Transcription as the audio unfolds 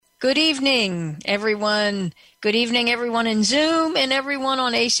Good evening, everyone. Good evening, everyone in Zoom and everyone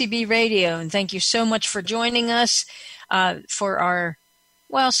on ACB Radio. And thank you so much for joining us for our,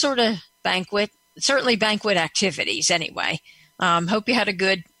 sort of banquet, certainly banquet activities anyway. Hope you had a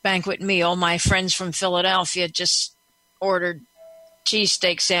good banquet meal. My friends from Philadelphia just ordered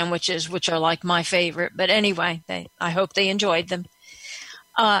cheesesteak sandwiches, which are like my favorite. But anyway, I hope they enjoyed them.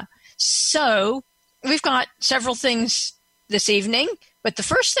 So we've got several things this evening. But the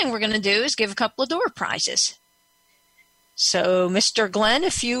first thing we're going to do is give a couple of door prizes. So, Mr. Glenn,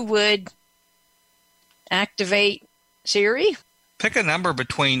 if you would activate Siri. Pick a number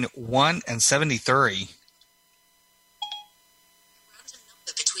between 1 and 73. Random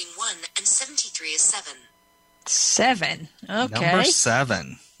number between 1 and 73 is 7. 7. Okay. Number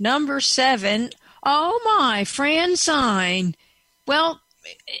 7. Number 7. Oh, my. Francine. Well,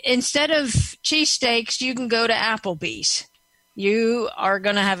 instead of cheesesteaks, you can go to Applebee's. You are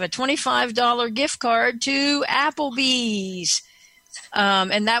going to have a $25 gift card to Applebee's.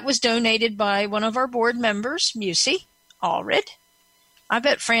 And that was donated by one of our board members, Musi Allred. I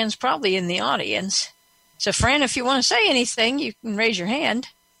bet Fran's probably in the audience. So, Fran, if you want to say anything, you can raise your hand.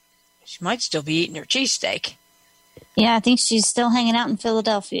 She might still be eating her cheesesteak. Yeah, I think she's still hanging out in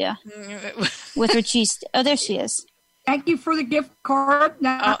Philadelphia with her cheese. Oh, there she is. Thank you for the gift card.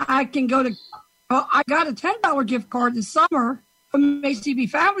 Now I can go to... I got a $10 gift card this summer from ACB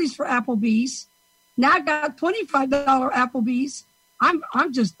Families for Applebee's. Now I got $25 Applebee's.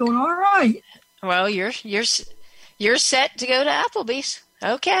 I'm just doing all right. Well, you're set to go to Applebee's.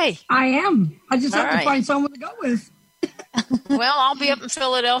 Okay. I am. I just have to find someone to go with. Well, I'll be up in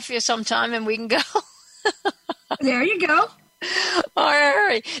Philadelphia sometime and we can go. There you go. All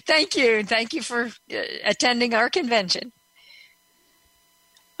right. Thank you. Thank you for attending our convention.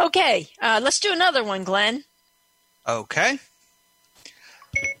 Okay, let's do another one, Glenn. Okay.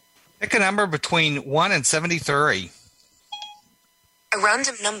 Pick a number between 1 and 73. A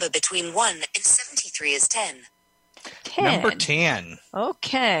random number between 1 and 73 is 10. 10. Number 10.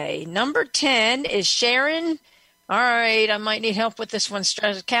 Okay, number 10 is Sharon. All right, I might need help with this one,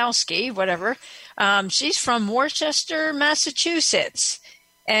 Strazkowski, whatever. She's from Worcester, Massachusetts.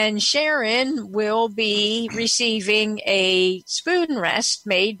 And Sharon will be receiving a spoon rest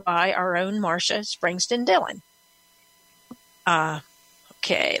made by our own Marcia Springston Dillon.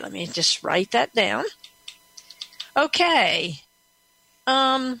 Okay, let me just write that down. Okay.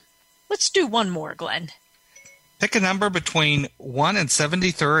 Let's do one more, Glenn. Pick a number between 1 and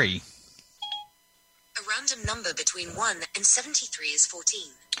 73. A random number between 1 and 73 is 14.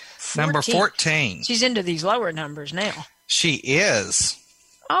 Number 14. She's into these lower numbers now. She is.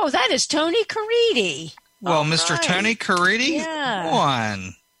 Oh, that is Tony Caridi. Well, All Mr. right. Tony Caridi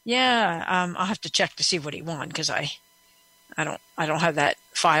won. Yeah, I'll have to check to see what he won because I don't have that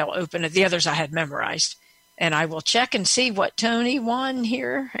file open. The others I had memorized, and I will check and see what Tony won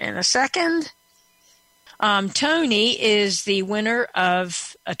here in a second. Tony is the winner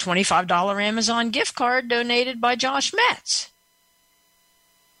of a $25 Amazon gift card donated by Josh Metz.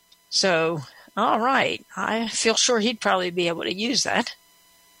 So, all right, I feel sure he'd probably be able to use that.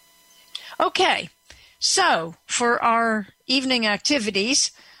 Okay, so for our evening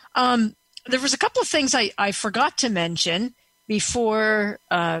activities, there was a couple of things I forgot to mention before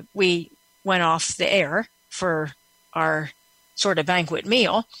we went off the air for our sort of banquet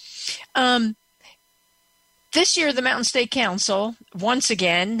meal. This year, the Mountain State Council once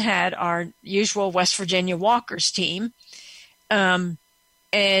again had our usual West Virginia Walkers team, and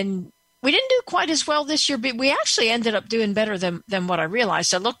we didn't do quite as well this year, but we actually ended up doing better than what I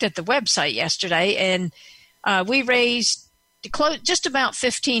realized. I looked at the website yesterday, and we raised just about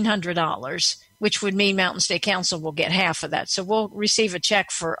 $1,500, which would mean Mountain State Council will get half of that. So we'll receive a check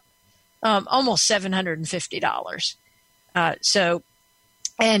for almost $750.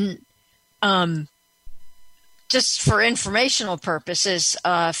 Just for informational purposes,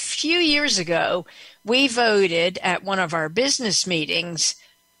 a few years ago, we voted at one of our business meetings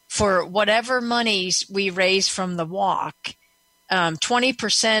for whatever monies we raise from the walk,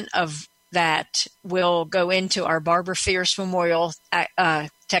 20% of that will go into our Barbara Fierce Memorial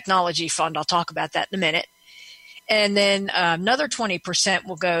Technology Fund. I'll talk about that in a minute. And then another 20%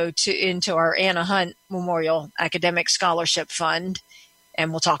 will go into our Anna Hunt Memorial Academic Scholarship Fund,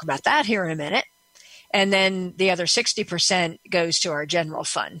 and we'll talk about that here in a minute. And then the other 60% goes to our general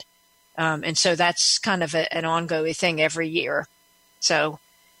fund. And so that's kind of an ongoing thing every year. So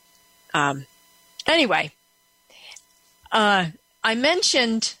anyway, I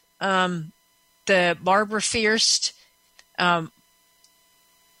mentioned the Barbara Fierce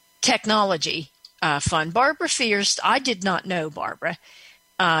Technology Fund. Barbara Fierce, I did not know Barbara.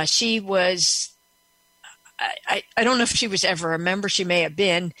 She was, I don't know if she was ever a member. She may have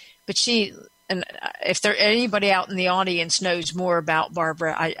been, but and if there anybody out in the audience knows more about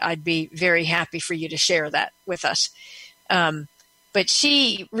Barbara, I'd be very happy for you to share that with us. But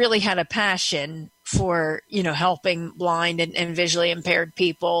she really had a passion for, helping blind and visually impaired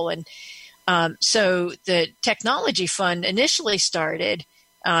people. And so the Technology Fund initially started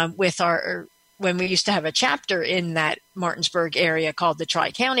with when we used to have a chapter in that Martinsburg area called the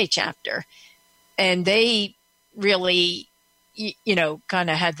Tri-County chapter. And they really, kind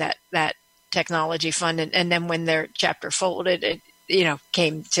of had that Technology Fund. And then when their chapter folded, it,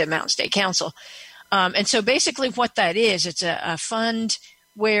 came to Mountain State Council. And so basically what that is, it's a fund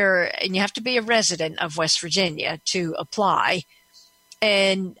and you have to be a resident of West Virginia to apply.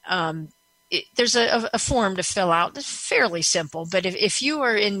 And there's a form to fill out. It's fairly simple, but if you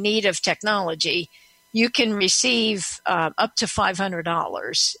are in need of technology, you can receive up to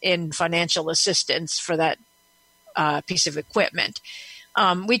 $500 in financial assistance for that piece of equipment.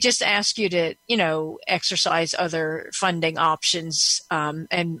 We just ask you to, exercise other funding options,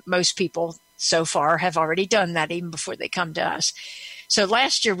 and most people so far have already done that even before they come to us. So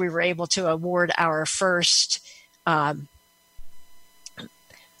last year we were able to award our first. Oh,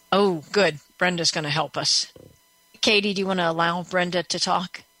 good. Brenda's going to help us. Katie, do you want to allow Brenda to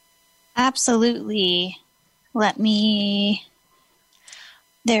talk? Absolutely. There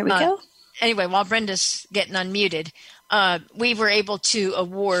we go. Anyway, while Brenda's getting unmuted, we were able to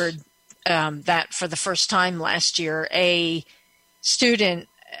award that for the first time last year. A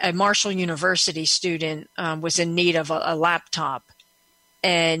Marshall University student was in need of a laptop.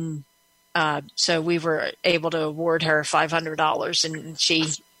 And so we were able to award her $500, and she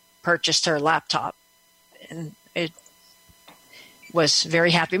purchased her laptop. And it was very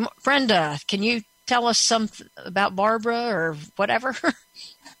happy. Brenda, can you tell us something about Barbara or whatever?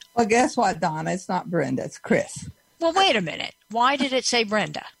 Well, guess what, Donna? It's not Brenda. It's Chris. Well, wait a minute. Why did it say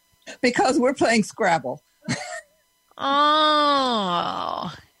Brenda? Because we're playing Scrabble.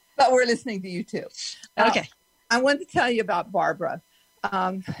 Oh. But we're listening to you, too. Okay. I wanted to tell you about Barbara.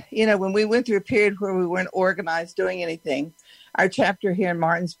 When we went through a period where we weren't organized doing anything, our chapter here in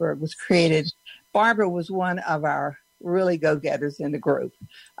Martinsburg was created. Barbara was one of our really go-getters in the group.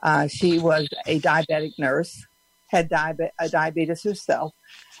 She was a diabetic nurse, had diabetes herself.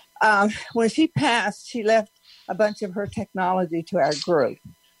 When she passed, she left a bunch of her technology to our group.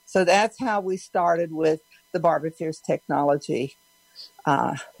 So that's how we started with the Barbara Fierce Technology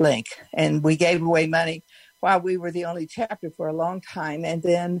link. And we gave away money while we were the only chapter for a long time. And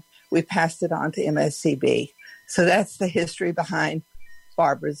then we passed it on to MSCB. So that's the history behind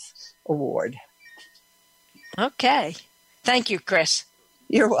Barbara's award. Okay. Thank you, Chris.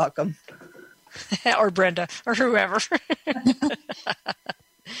 You're welcome. Or Brenda, or whoever.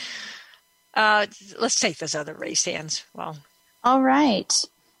 Let's take those other raised hands. Well, all right.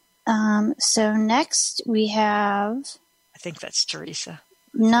 So next we have. I think that's Teresa.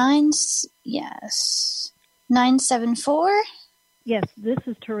 974. Yes, this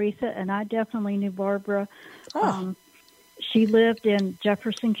is Teresa, and I definitely knew Barbara. Oh. She lived in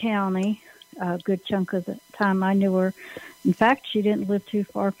Jefferson County a good chunk of the time I knew her. In fact, she didn't live too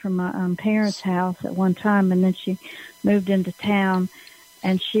far from my parents' house at one time, and then she moved into town.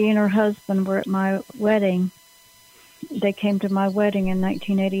 And she and her husband were at my wedding. They came to my wedding in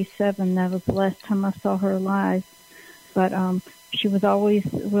 1987. That was the last time I saw her alive. But she was always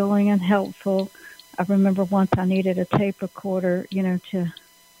willing and helpful. I remember once I needed a tape recorder, to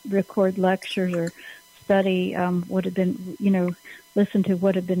record lectures or study what had been, listen to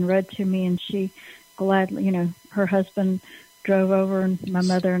what had been read to me. And she gladly, her husband drove over, and my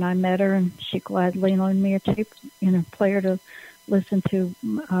mother and I met her, and she gladly loaned me a tape, player to listen to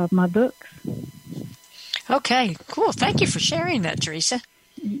my books. Okay, cool. Thank you for sharing that, Teresa.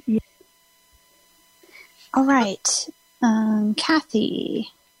 Yeah. All right. Kathy.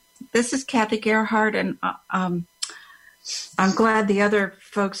 This is Kathy Gerhardt, and I'm glad the other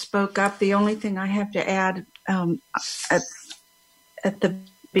folks spoke up. The only thing I have to add, at the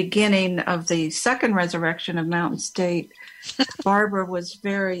beginning of the second resurrection of Mountain State, Barbara was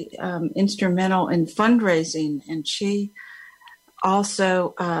very instrumental in fundraising, and she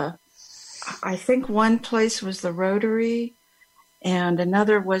also, I think one place was the Rotary, and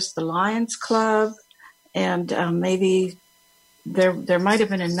another was the Lions Club, and maybe there might have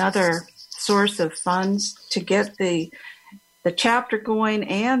been another source of funds to get the chapter going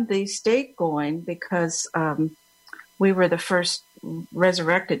and the state going, because we were the first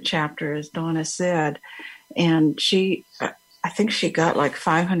resurrected chapter, as Donna said, and I think she got like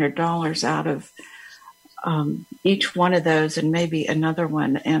 $500 out of each one of those and maybe another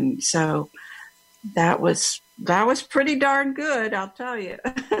one. And so that was pretty darn good, I'll tell you.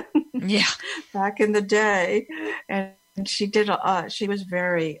 Yeah. Back in the day. And she did, she was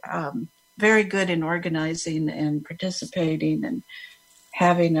very, very good in organizing and participating and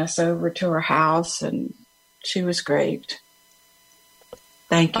having us over to her house. And she was great.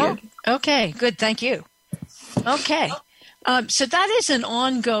 Thank you. Oh, okay, good. Thank you. Okay. So that is an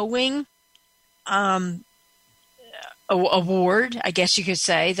ongoing award, I guess you could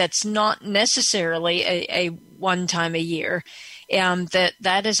say, that's not necessarily a one time a year.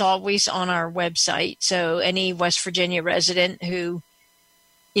 That is always on our website. So any West Virginia resident who,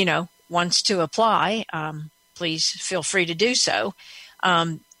 wants to apply, please feel free to do so.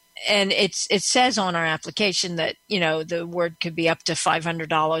 And it says on our application that, the award could be up to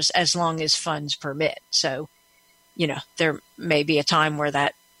 $500 as long as funds permit. So, there may be a time where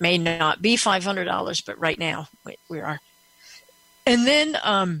that may not be $500, but right now we are. And then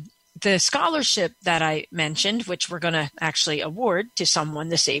the scholarship that I mentioned, which we're going to actually award to someone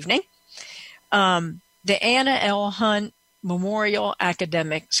this evening, the Anna L. Hunt Memorial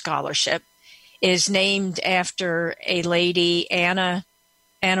Academic Scholarship is named after a lady, Anna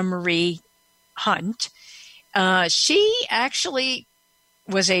Marie Hunt. She actually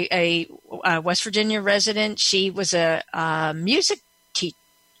was a West Virginia resident. She was a music teacher.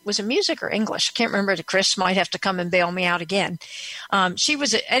 Was it music or English? I can't remember. Chris might have to come and bail me out again. She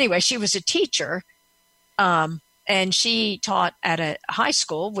was a teacher, and she taught at a high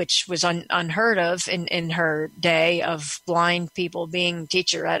school, which was unheard of in her day of blind people being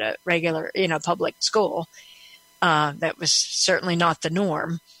teacher at a regular, public school. That was certainly not the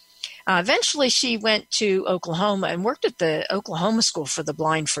norm. Eventually, she went to Oklahoma and worked at the Oklahoma School for the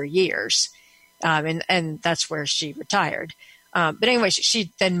Blind for years, and that's where she retired. But anyway,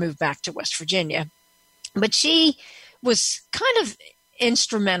 she then moved back to West Virginia. But she was kind of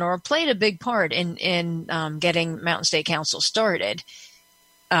instrumental, or played a big part in getting Mountain State Council started.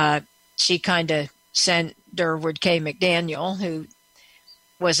 She kind of sent Durward K. McDaniel, who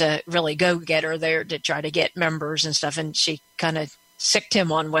was a really go-getter there, to try to get members and stuff, and she kind of sicked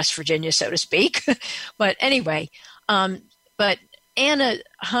him on West Virginia, so to speak. But anyway, but Anna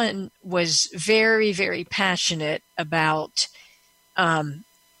Hunt was very, very passionate about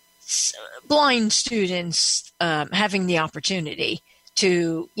blind students having the opportunity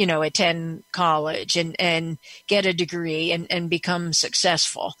to, attend college and get a degree and become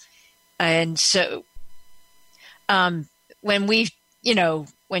successful. And so when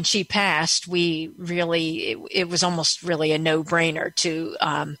she passed, it was almost really a no-brainer to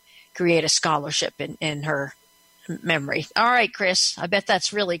create a scholarship in her memory. All right, Chris, I bet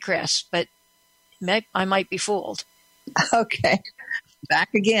that's really Chris, but I might be fooled. Okay,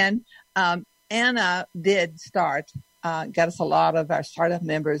 back again. Anna did got us a lot of our startup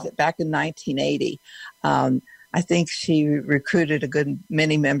members back in 1980. I think she recruited a good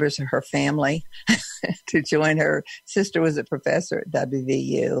many members of her family to join. Her sister was a professor at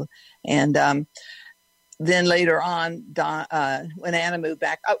WVU. And then later on, when Anna moved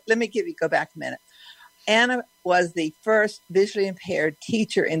back, go back a minute. Anna was the first visually impaired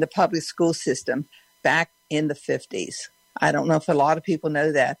teacher in the public school system back in the 50s. I don't know if a lot of people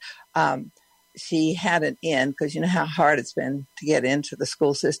know that. She had an in, because you know how hard it's been to get into the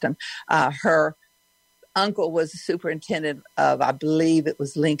school system. Her uncle was the superintendent of, I believe it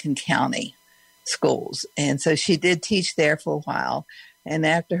was Lincoln County schools. And so she did teach there for a while. And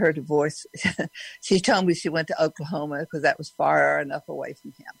after her divorce, she told me she went to Oklahoma because that was far enough away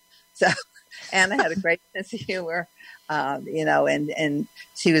from him. So Anna had a great sense of humor, and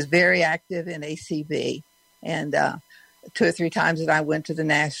she was very active in ACB. And 2 or 3 times that I went to the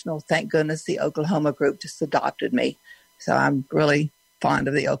national, thank goodness the Oklahoma group just adopted me. So I'm really fond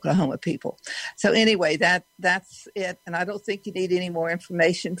of the Oklahoma people. So anyway, that's it. And I don't think you need any more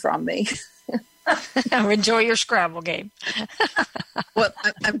information from me. Enjoy your Scrabble game. Well,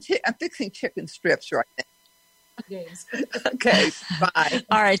 I'm fixing chicken strips right now. Games. Okay, bye.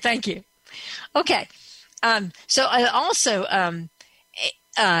 All right, thank you. Okay. So I also,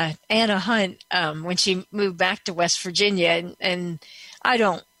 Anna Hunt, when she moved back to West Virginia, and I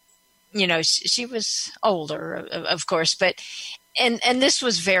don't, she was older, of course, but, and this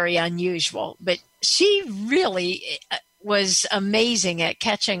was very unusual, but she really was amazing at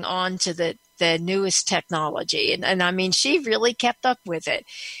catching on to the newest technology. And I mean, she really kept up with it.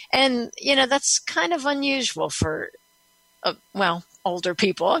 And, that's kind of unusual for, older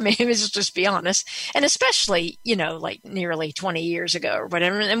people. I mean, let's just be honest. And especially, like nearly 20 years ago or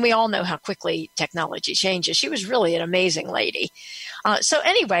whatever. And we all know how quickly technology changes. She was really an amazing lady. So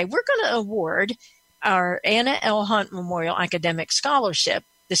anyway, we're going to award our Anna L. Hunt Memorial Academic Scholarship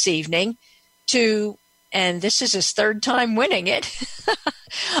this evening to, and this is his third time winning it,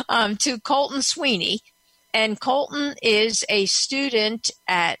 to Colton Sweeney. And Colton is a student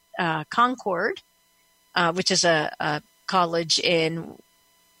at Concord, which is a college in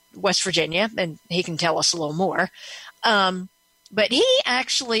West Virginia, and he can tell us a little more. But he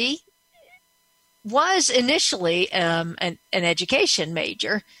actually was initially an education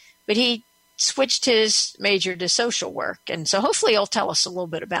major, but he switched his major to social work. And so hopefully he'll tell us a little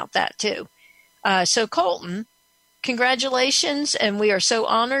bit about that too. So Colton, congratulations, and we are so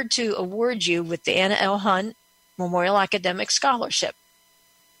honored to award you with the Anna L. Hunt Memorial Academic Scholarship.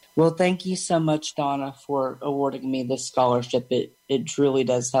 Well, thank you so much, Donna, for awarding me this scholarship. It truly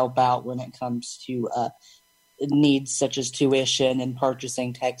does help out when it comes to needs such as tuition and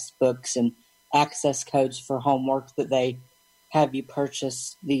purchasing textbooks and access codes for homework that they have you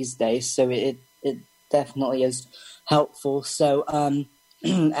purchase these days. So it definitely is helpful. So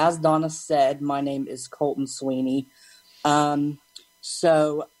as Donna said, my name is Colton Sweeney.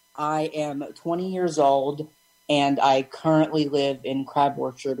 So I am 20 years old, and I currently live in Crab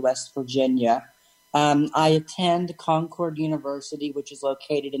Orchard, West Virginia. I attend Concord University, which is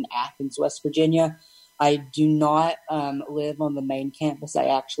located in Athens, West Virginia. I do not live on the main campus. I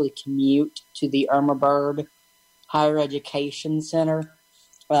actually commute to the Irma Bird Higher Education Center.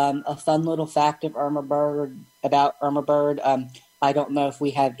 A fun little fact of about Irma Bird, I don't know if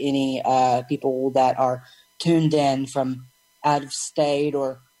we have any people that are tuned in from out of state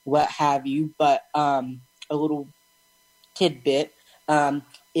or what have you, but a little tidbit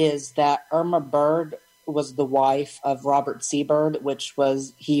is that Irma Bird was the wife of Robert C. Byrd,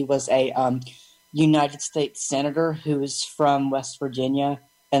 he was a United States Senator who was from West Virginia.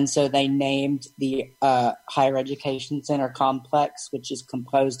 And so they named the Higher Education Center complex, which is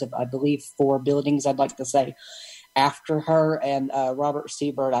composed of, I believe, 4 buildings, I'd like to say, after her. And Robert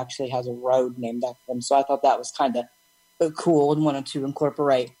C. Byrd actually has a road named after him. So I thought that was kind of cool and wanted to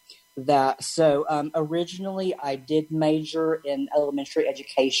incorporate that. So originally I did major in elementary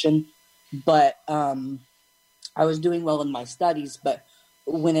education, but I was doing well in my studies. But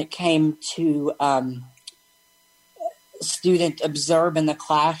when it came to student observe in the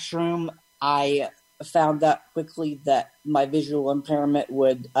classroom, I found out quickly that my visual impairment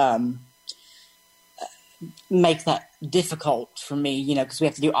would make that difficult for me, because we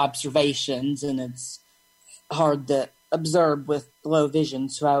have to do observations and it's hard to observe with low vision,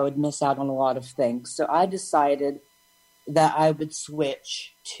 so I would miss out on a lot of things. So I decided that I would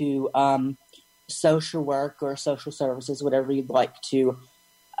switch to social work or social services, whatever you'd like to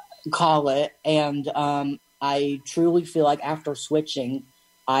call it. And I truly feel like after switching,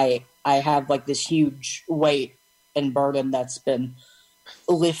 I have like this huge weight and burden that's been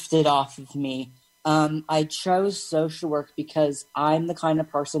lifted off of me. I chose social work because I'm the kind of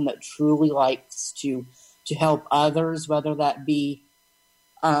person that truly likes to help others, whether that be,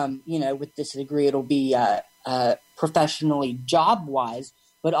 with this degree, it'll be professionally, job-wise,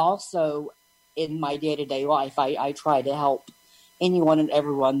 but also in my day-to-day life, I try to help anyone and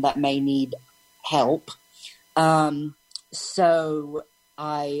everyone that may need help. So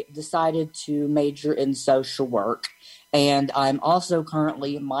I decided to major in social work, and I'm also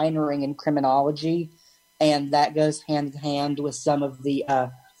currently minoring in criminology, and that goes hand in hand with some of the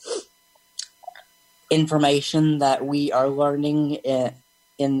information that we are learning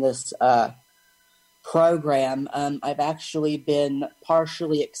in this program. I've actually been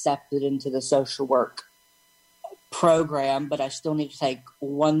partially accepted into the social work program, but I still need to take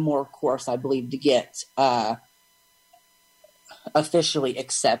one more course, I believe, to get officially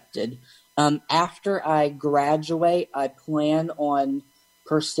accepted. After I graduate, I plan on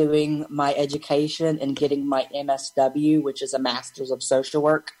pursuing my education and getting my MSW, which is a Master's of Social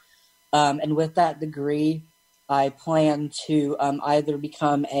Work. And with that degree, I plan to either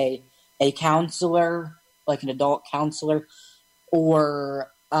become a counselor, like an adult counselor,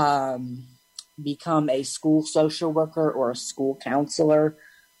 or become a school social worker or a school counselor.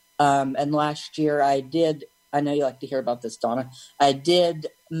 And last year I know you like to hear about this, Donna, I did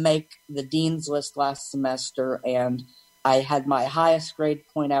make the dean's list last semester, and I had my highest grade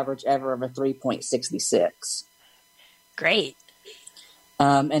point average ever of a 3.66. Great.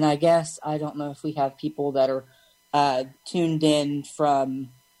 And I guess, I don't know if we have people that are tuned in from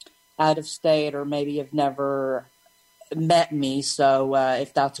out of state or maybe have never met me. So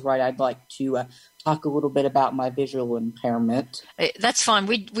if that's right, I'd like to talk a little bit about my visual impairment. That's fine.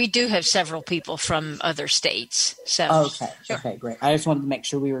 We do have several people from other states. So Okay. Sure. Okay, great. I just wanted to make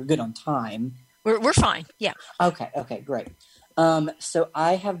sure we were good on time. We're fine. Yeah. Okay, great. So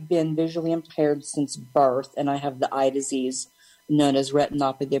I have been visually impaired since birth, and I have the eye disease known as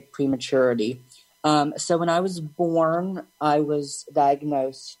retinopathy of prematurity. So when I was born, I was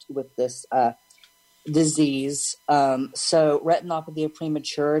diagnosed with this disease. So retinopathy of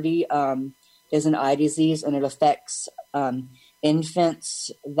prematurity is an eye disease, and it affects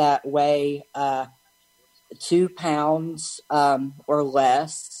infants that weigh 2 pounds or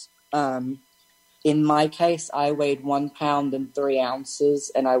less. In my case, I weighed 1 pound and 3 ounces,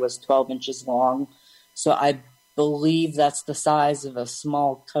 and I was 12 inches long. So I believe that's the size of a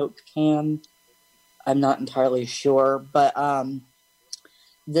small Coke can. I'm not entirely sure, but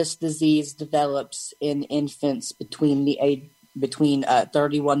this disease develops in infants between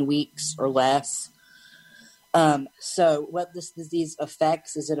 31 weeks or less. So what this disease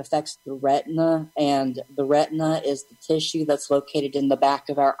affects is it affects the retina, and the retina is the tissue that's located in the back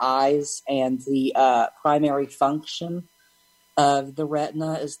of our eyes, and the primary function of the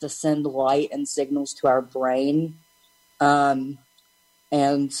retina is to send light and signals to our brain. And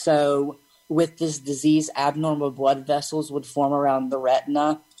so with this disease, abnormal blood vessels would form around the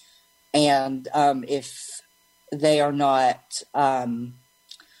retina, and if they are not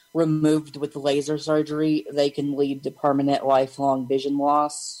removed with laser surgery, they can lead to permanent lifelong vision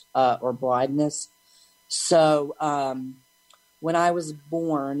loss or blindness. So when I was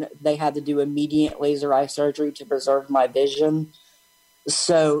born, they had to do immediate laser eye surgery to preserve my vision.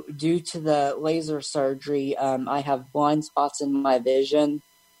 So due to the laser surgery, I have blind spots in my vision,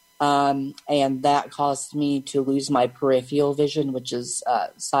 and that caused me to lose my peripheral vision, which is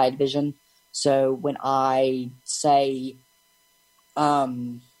side vision. So when I say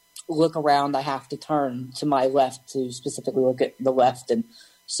look around, I have to turn to my left to specifically look at the left and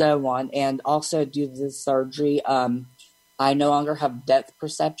so on. And also due to this surgery, I no longer have depth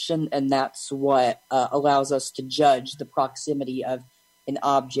perception, and that's what allows us to judge the proximity of an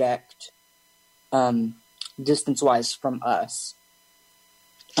object distance-wise from us.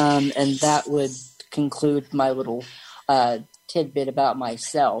 And that would conclude my little tidbit about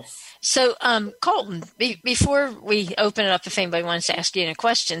myself. So, Colton, before we open it up if anybody wants to ask you any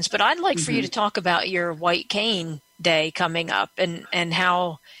questions, but I'd like for you to talk about your White Cane Day coming up and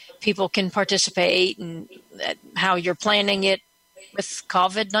how people can participate and how you're planning it with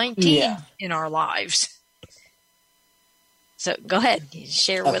COVID-19 in our lives. So go ahead,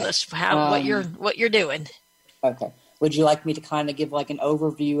 share with us what you're doing. Okay. Would you like me to kind of give like an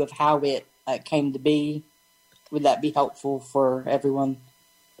overview of how it came to be? Would that be helpful for everyone?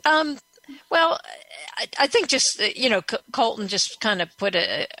 Well, I think just, Colton just kind of put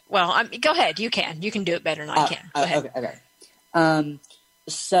go ahead. You can do it better than I can. Go ahead. Okay.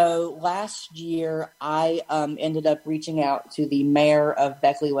 So last year, I ended up reaching out to the mayor of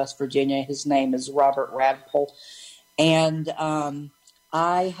Beckley, West Virginia. His name is Robert Radpole. And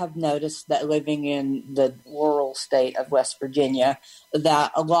I have noticed that living in the rural state of West Virginia,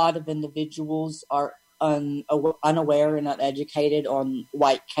 that a lot of individuals are unaware and uneducated on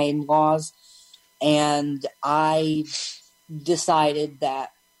white cane laws. And I decided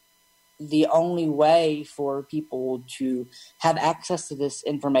that the only way for people to have access to this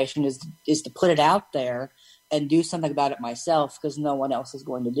information is to put it out there and do something about it myself, because no one else is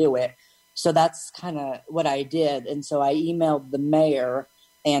going to do it. So that's kind of what I did. And so I emailed the mayor,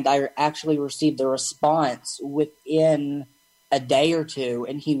 and I actually received a response within a day or two,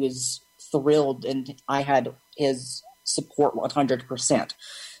 and he was thrilled, and I had his support 100%.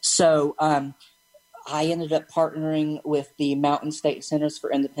 So I ended up partnering with the Mountain State Centers for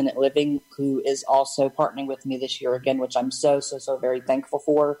Independent Living, who is also partnering with me this year again, which I'm so very thankful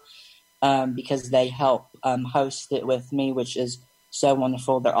for, because they help host it with me, which is so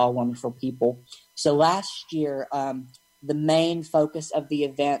wonderful. They're all wonderful people. So last year, the main focus of the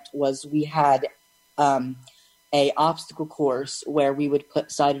event was we had a obstacle course where we would put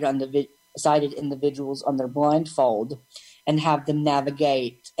sighted individuals on their blindfold and have them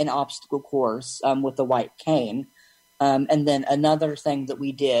navigate an obstacle course with a white cane. And then another thing that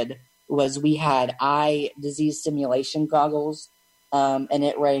we did was we had eye disease simulation goggles, and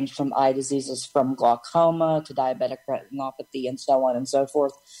it ranged from eye diseases from glaucoma to diabetic retinopathy and so on and so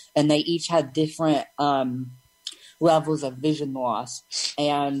forth. And they each had different levels of vision loss.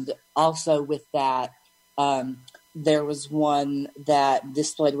 And also with that, there was one that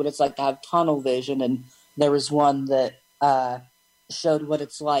displayed what it's like to have tunnel vision, and there was one that showed what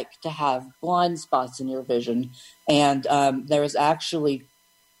it's like to have blind spots in your vision. And there was actually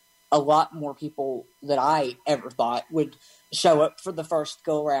a lot more people than I ever thought would show up for the first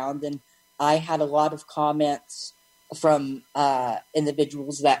go-around. And I had a lot of comments from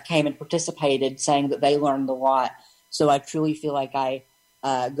individuals that came and participated saying that they learned a lot So I truly feel like I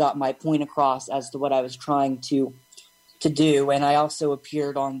got my point across as to what I was trying to do. And I also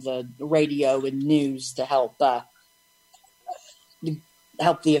appeared on the radio and news to help the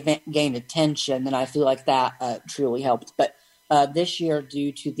event gain attention. And I feel like that truly helped. But this year,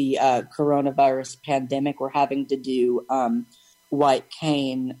 due to the coronavirus pandemic, we're having to do White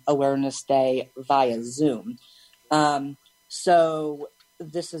Cane Awareness Day via Zoom. So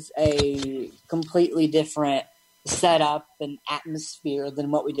this is a completely different setup and atmosphere than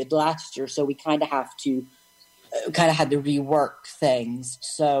what we did last year. So we kind of had to rework things.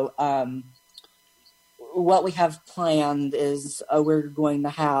 So what we have planned is we're going to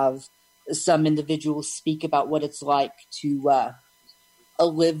have some individuals speak about what it's like to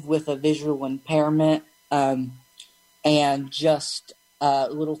live with a visual impairment, and just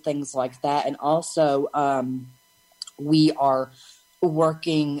little things like that. And also we are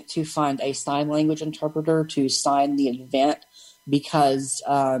working to find a sign language interpreter to sign the event, because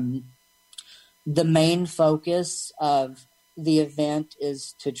the main focus of the event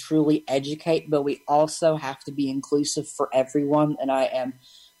is to truly educate, but we also have to be inclusive for everyone. And I am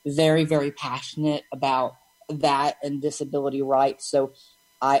very, very passionate about that and disability rights. So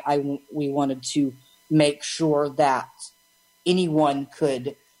we wanted to make sure that anyone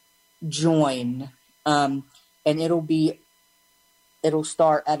could join. And it'll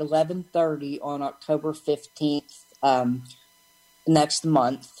start at 11:30 on October 15th next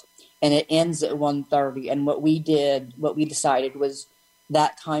month, and it ends at 1:30. And what we decided was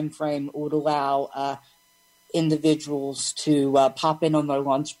that time frame would allow individuals to pop in on their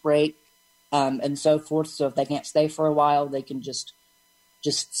lunch break and so forth. So if they can't stay for a while, they can just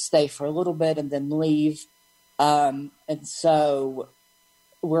stay for a little bit and then leave. And so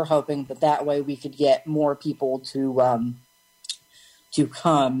we're hoping that way we could get more people to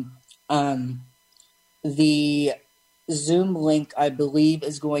come. The Zoom link, I believe,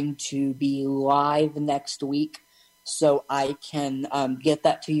 is going to be live next week, so I can get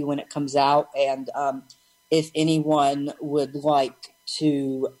that to you when it comes out. And if anyone would like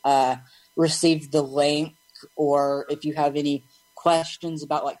to receive the link, or if you have any questions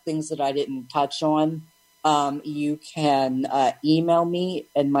about like things that I didn't touch on, you can email me,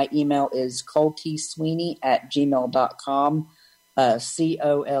 and my email is coletsweeny@gmail.com.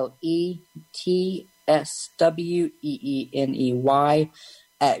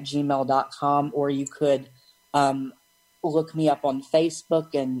 COLETSWEENEY@gmail.com, or you could look me up on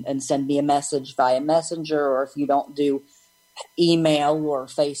Facebook and send me a message via Messenger, or if you don't do email or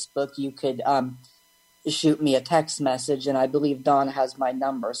Facebook, you could shoot me a text message, and I believe Donna has my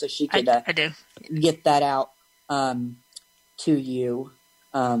number, so she could I do. get that out to you.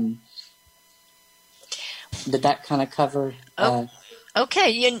 Did that kind of cover?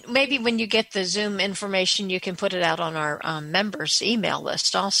 Okay. Maybe when you get the Zoom information, you can put it out on our members' email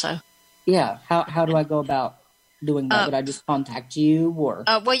list also. Yeah. How do I go about doing that? Would I just contact you, or?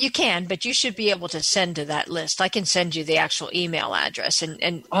 Well, you can, but you should be able to send to that list. I can send you the actual email address.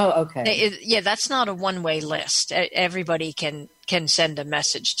 And oh, okay. That's not a one-way list. Everybody can send a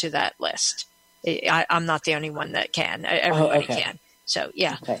message to that list. I'm not the only one that can. Everybody can. So,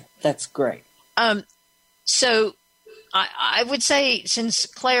 yeah. Okay. That's great. So I would say, since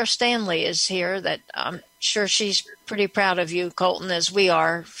Claire Stanley is here, that I'm sure she's pretty proud of you, Colton, as we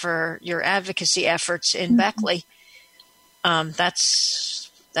are, for your advocacy efforts in Beckley.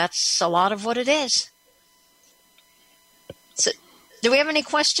 That's a lot of what it is. So, do we have any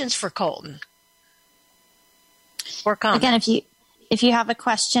questions for Colton? Or comment? Again, if you have a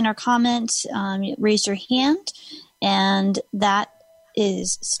question or comment, raise your hand, and that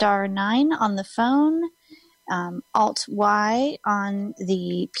is *9 on the phone. Alt Y on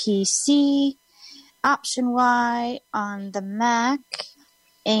the PC, Option Y on the Mac,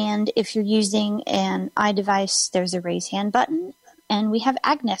 and if you're using an iDevice, there's a raise hand button. And we have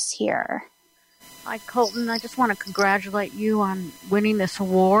Agnes here. Hi, Colton. I just want to congratulate you on winning this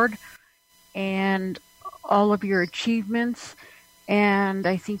award and all of your achievements. And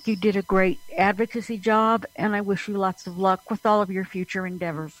I think you did a great advocacy job, and I wish you lots of luck with all of your future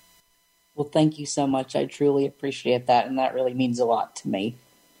endeavors. Well, thank you so much. I truly appreciate that, and that really means a lot to me.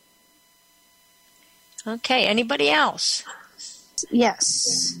 Okay, anybody else?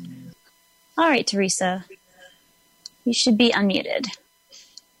 Yes. All right, Teresa. You should be unmuted.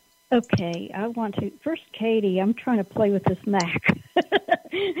 Okay, I want to... First, Katie, I'm trying to play with this Mac.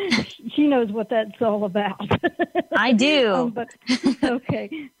 She knows what that's all about. I do.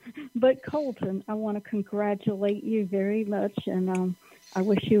 Okay. But, Colton, I want to congratulate you very much, and I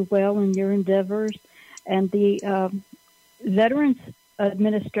wish you well in your endeavors. And the Veterans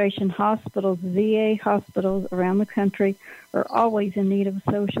administration hospitals, VA hospitals around the country are always in need of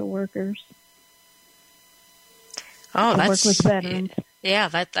social workers. Oh, work with veterans. Yeah,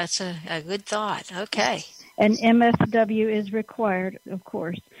 that's a good thought. Okay. And MSW is required, of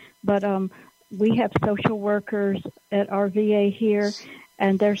course, but we have social workers at our VA here,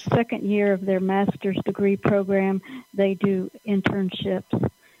 and their second year of their master's degree program, they do internships.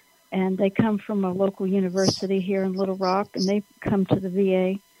 And they come from a local university here in Little Rock, and they come to the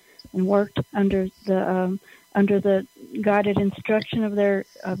VA and worked under the guided instruction of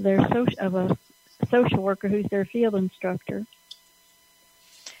a social worker who's their field instructor.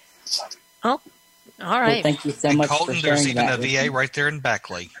 Oh, all right. Well, thank you so much Colton, for sharing there's even that. a VA right there in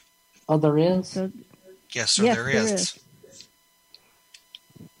Beckley. Oh, there is? Yes, sir, yes, there is.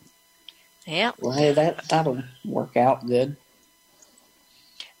 Yeah. Well, hey, that'll work out good.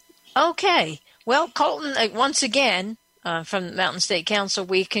 Okay. Well, Colton, once again, from the Mountain State Council,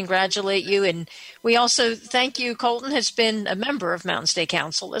 we congratulate you. And we also thank you. Colton has been a member of Mountain State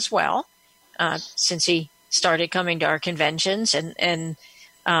Council as well since he started coming to our conventions. And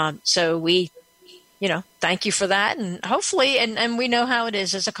so we, thank you for that. And hopefully, and we know how it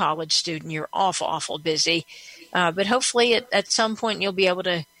is as a college student, you're awful busy. But hopefully at some point you'll be able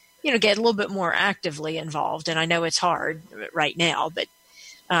to, get a little bit more actively involved. And I know it's hard right now, but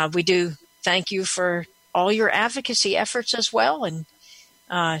we do thank you for all your advocacy efforts as well. And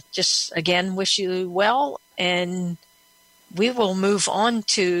just, again, wish you well. And we will move on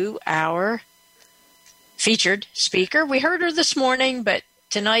to our featured speaker. We heard her this morning, but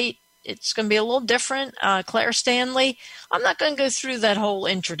tonight it's going to be a little different. Claire Stanley. I'm not going to go through that whole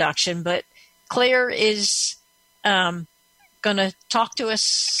introduction, but Claire is going to talk to us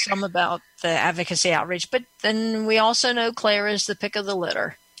some about the advocacy outreach. But then we also know Claire is the pick of the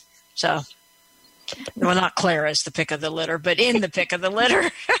litter. So, well, not Claire as the pick of the litter, but in the pick of the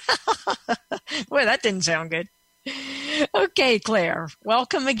litter. Boy, that didn't sound good. Okay, Claire,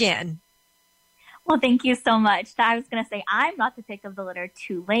 welcome again. Well, thank you so much. I was going to say, I'm not the pick of the litter.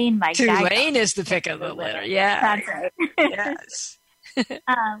 Tulane, my Tulane is the pick of the litter. Yeah. That's right. Yes.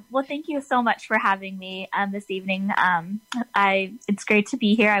 Well, thank you so much for having me this evening. It's great to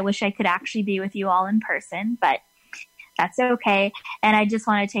be here. I wish I could actually be with you all in person, but that's okay. And I just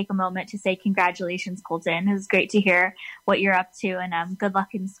want to take a moment to say congratulations, Colton. It was great to hear what you're up to, and good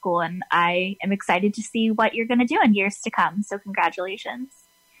luck in school. And I am excited to see what you're going to do in years to come. So congratulations.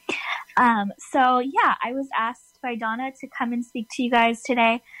 I was asked by Donna to come and speak to you guys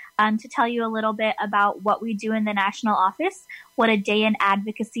today to tell you a little bit about what we do in the national office, what a day in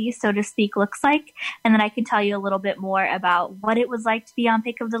advocacy, so to speak, looks like. And then I can tell you a little bit more about what it was like to be on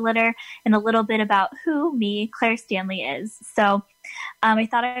Pick of the Litter and a little bit about who me, Claire Stanley, is. So I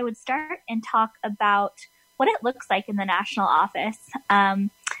thought I would start and talk about what it looks like in the national office.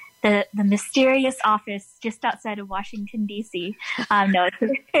 The mysterious office just outside of Washington, D.C. No,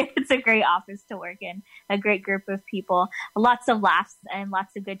 it's a great office to work in, a great group of people, lots of laughs and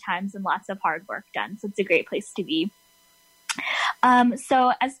lots of good times and lots of hard work done. So it's a great place to be.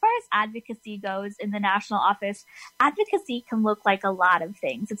 So as far as advocacy goes in the national office, advocacy can look like a lot of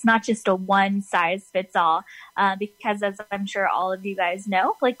things. It's not just a one size fits all, because as I'm sure all of you guys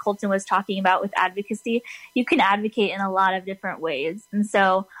know, like Colton was talking about with advocacy, you can advocate in a lot of different ways. And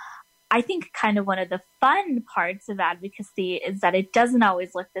so I think kind of one of the fun parts of advocacy is that it doesn't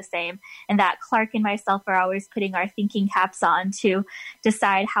always look the same, and that Clark and myself are always putting our thinking caps on to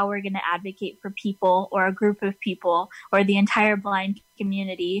decide how we're going to advocate for people or a group of people or the entire blind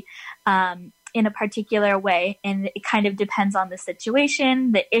community in a particular way. And it kind of depends on the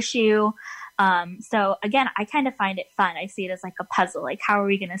situation, the issue. So again, I kind of find it fun. I see it as like a puzzle, like how are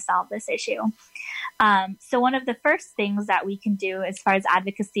we going to solve this issue? So one of the first things that we can do as far as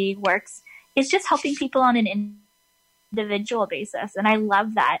advocacy works is just helping people on an individual basis. And I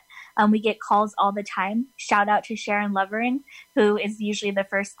love that. We get calls all the time. Shout out to Sharon Lovering, who is usually the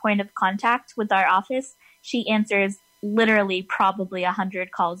first point of contact with our office. She answers literally probably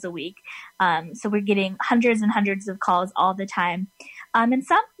 100 calls a week. So we're getting hundreds and hundreds of calls all the time. And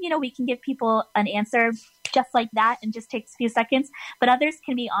some, we can give people an answer just like that and just takes a few seconds. But others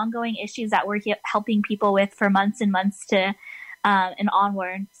can be ongoing issues that we're helping people with for months and months to and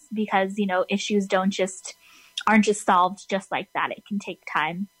onwards, because, issues aren't just solved just like that. It can take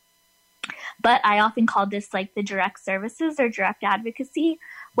time. But I often call this like the direct services or direct advocacy,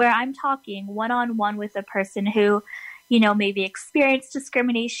 where I'm talking one-on-one with a person who, maybe experienced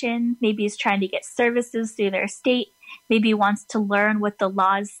discrimination, maybe is trying to get services through their state, maybe wants to learn what the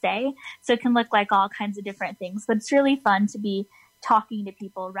laws say. So it can look like all kinds of different things, but it's really fun to be talking to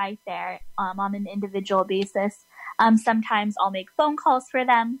people right there on an individual basis. Sometimes I'll make phone calls for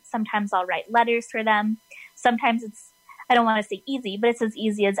them. Sometimes I'll write letters for them. Sometimes it's, I don't want to say easy, but it's as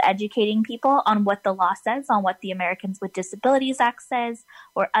easy as educating people on what the law says, on what the Americans with Disabilities Act says,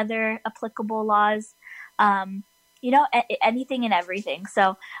 or other applicable laws. Anything and everything.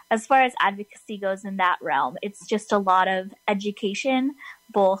 So as far as advocacy goes in that realm, it's just a lot of education,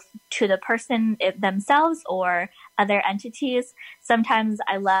 both to the person themselves or other entities. Sometimes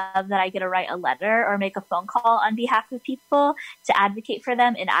I love that I get to write a letter or make a phone call on behalf of people to advocate for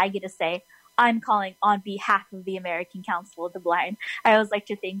them, and I get to say, I'm calling on behalf of the American Council of the Blind. I always like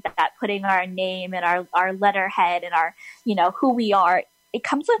to think that putting our name and our letterhead and our, who we are,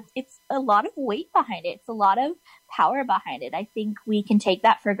 it's a lot of weight behind it. It's a lot of power behind it. I think we can take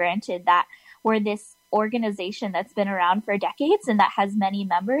that for granted, that we're this organization that's been around for decades and that has many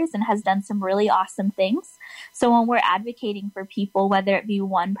members and has done some really awesome things. So when we're advocating for people, whether it be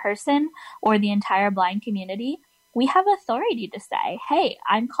one person or the entire blind community, we have authority to say, hey,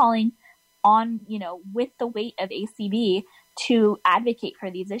 I'm calling on, with the weight of ACB to advocate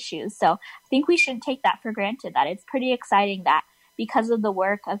for these issues. So I think we shouldn't take that for granted, that it's pretty exciting that because of the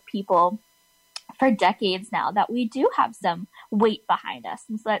work of people for decades now, that we do have some weight behind us.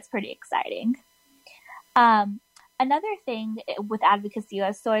 And so that's pretty exciting. Another thing with advocacy, I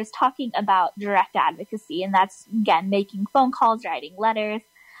was talking about direct advocacy, and that's, again, making phone calls, writing letters.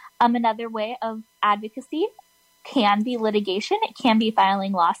 Another way of advocacy can be litigation. It can be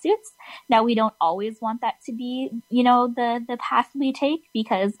filing lawsuits. Now, we don't always want that to be, the path we take,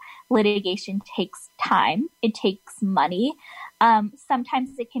 because litigation takes time. It takes money.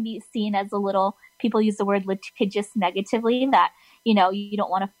 Sometimes it can be seen as a little, people use the word litigious negatively, that, you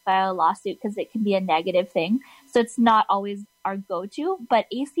don't want to file a lawsuit because it can be a negative thing. So it's not always our go-to, but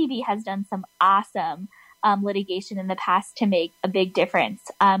ACB has done some awesome litigation in the past to make a big difference.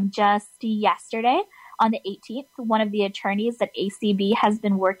 Just yesterday, on the 18th, one of the attorneys that ACB has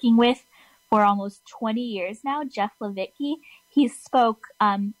been working with for almost 20 years now, Jeff Levitke, he spoke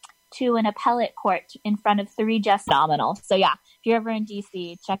to an appellate court in front of 3 just nominal. So yeah, if you're ever in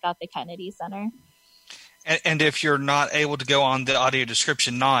DC, check out the Kennedy Center. And if you're not able to go on the audio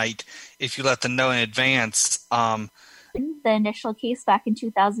description night, if you let them know in advance. The initial case back in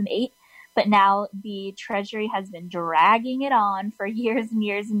 2008, but now the Treasury has been dragging it on for years and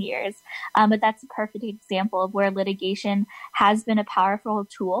years and years. But that's a perfect example of where litigation has been a powerful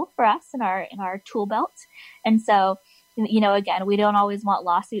tool for us in our tool belt. And so, again, we don't always want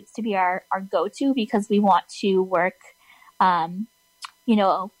lawsuits to be our go-to, because we want to work,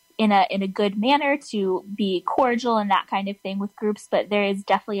 in a good manner, to be cordial and that kind of thing with groups, but there is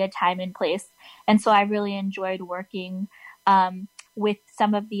definitely a time and place. And so I really enjoyed working with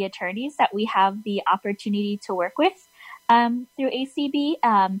some of the attorneys that we have the opportunity to work with through ACB.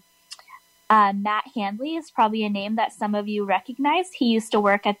 Matt Handley is probably a name that some of you recognize. He used to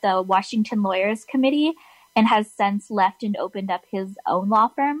work at the Washington Lawyers Committee and has since left and opened up his own law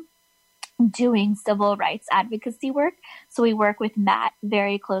firm doing civil rights advocacy work. So we work with Matt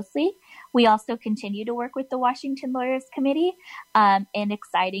very closely. We also continue to work with the Washington Lawyers Committee, and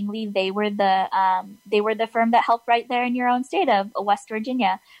excitingly, they were the firm that helped right there in your own state of West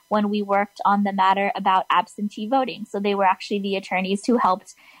Virginia when we worked on the matter about absentee voting. So they were actually the attorneys who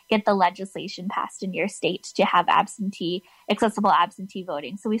helped get the legislation passed in your state to have accessible absentee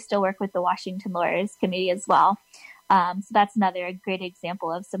voting. So we still work with the Washington Lawyers Committee as well. So that's another great example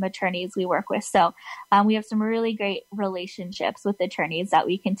of some attorneys we work with. So we have some really great relationships with attorneys that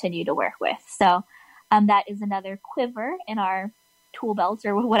we continue to work with. So that is another quiver in our tool belt,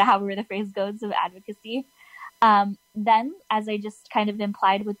 or however the phrase goes, of advocacy. Then, as I just kind of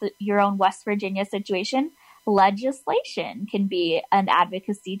implied with your own West Virginia situation, legislation can be an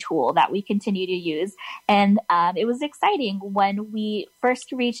advocacy tool that we continue to use. And it was exciting when we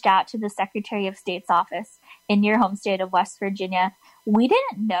first reached out to the Secretary of State's office in your home state of West Virginia. We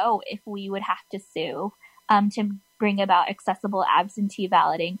didn't know if we would have to sue to bring about accessible absentee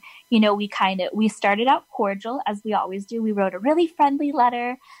balloting. We started out cordial, as we always do. We wrote a really friendly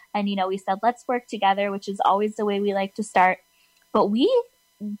letter, and, we said, let's work together, which is always the way we like to start. But we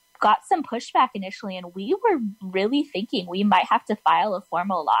got some pushback initially, and we were really thinking we might have to file a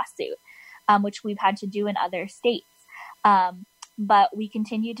formal lawsuit, which we've had to do in other states. But we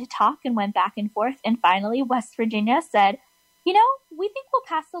continued to talk and went back and forth. And finally, West Virginia said, we think we'll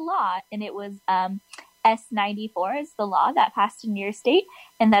pass a law. And it was S94 is the law that passed in your state,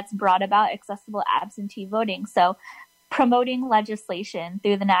 and that's brought about accessible absentee voting. So promoting legislation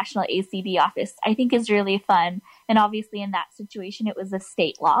through the National ACB office, I think, is really fun. And obviously in that situation, it was a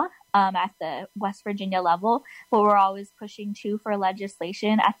state law at the West Virginia level, but we're always pushing too for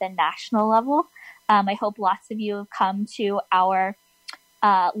legislation at the national level. I hope lots of you have come to our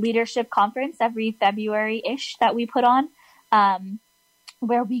leadership conference every February-ish that we put on,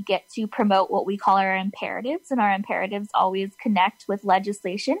 where we get to promote what we call our imperatives, and our imperatives always connect with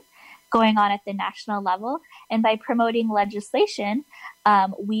legislation going on at the national level. And by promoting legislation,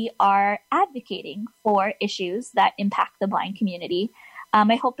 we are advocating for issues that impact the blind community.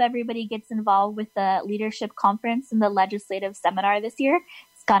 I hope everybody gets involved with the leadership conference and the legislative seminar this year.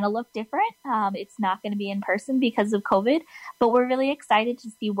 It's going to look different. It's not going to be in person because of COVID, but we're really excited to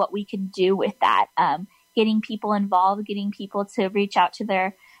see what we can do with that. Getting people involved, getting people to reach out to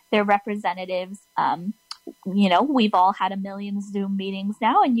their representatives. We've all had a million Zoom meetings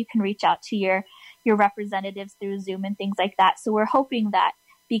now, and you can reach out to your representatives through Zoom and things like that. So we're hoping that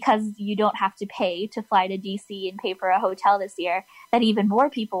because you don't have to pay to fly to DC and pay for a hotel this year, that even more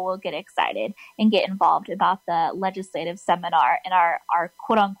people will get excited and get involved about the legislative seminar and our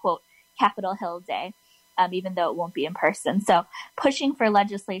quote unquote Capitol Hill Day, even though it won't be in person. So pushing for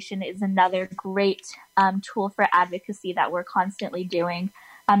legislation is another great tool for advocacy that we're constantly doing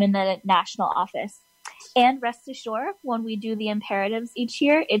in the national office. And rest assured, when we do the imperatives each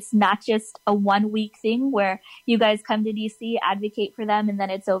year, it's not just a 1 week thing where you guys come to DC, advocate for them, and then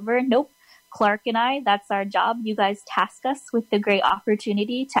it's over. Nope. Clark and I, that's our job. You guys task us with the great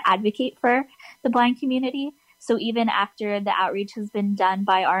opportunity to advocate for the blind community. So even after the outreach has been done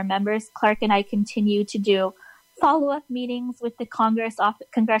by our members, Clark and I continue to do follow-up meetings with the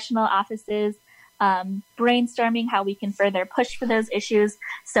congressional offices, brainstorming how we can further push for those issues.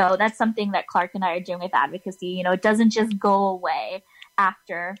 So that's something that Clark and I are doing with advocacy. It doesn't just go away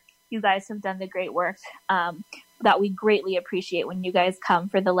after you guys have done the great work that we greatly appreciate when you guys come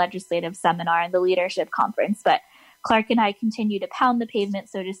for the legislative seminar and the leadership conference. But Clark and I continue to pound the pavement,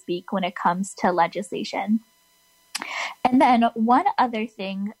 so to speak, when it comes to legislation. And then one other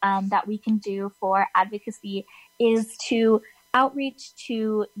thing that we can do for advocacy is to outreach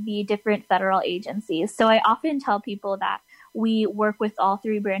to the different federal agencies. So I often tell people that we work with all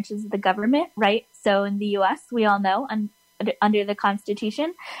three branches of the government, right? So in the U.S., we all know under the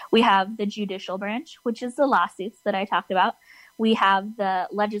Constitution, we have the judicial branch, which is the lawsuits that I talked about. We have the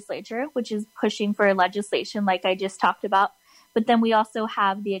legislature, which is pushing for legislation like I just talked about. But then we also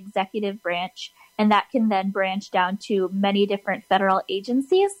have the executive branch, and that can then branch down to many different federal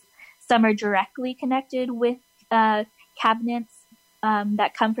agencies. Some are directly connected with cabinets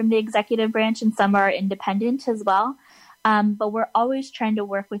that come from the executive branch, and some are independent as well. But we're always trying to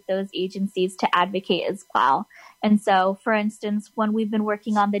work with those agencies to advocate as well. And so, for instance, when we've been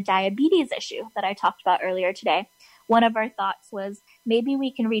working on the diabetes issue that I talked about earlier today, one of our thoughts was maybe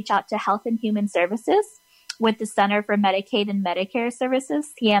we can reach out to Health and Human Services with the Center for Medicaid and Medicare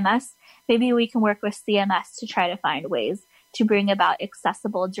Services, CMS. Maybe we can work with CMS to try to find ways to bring about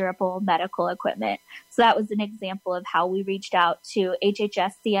accessible, durable medical equipment. So that was an example of how we reached out to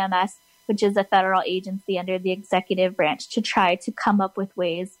HHS CMS, which is a federal agency under the executive branch, to try to come up with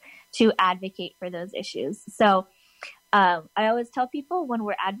ways to advocate for those issues. So I always tell people when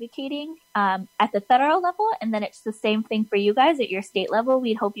we're advocating at the federal level, and then it's the same thing for you guys at your state level,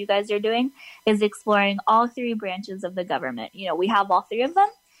 we'd hope you guys are doing, is exploring all three branches of the government. We have all three of them,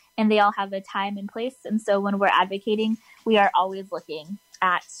 and they all have a time and place. And so when we're advocating, we are always looking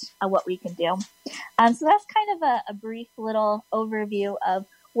at what we can do. So that's kind of a brief little overview of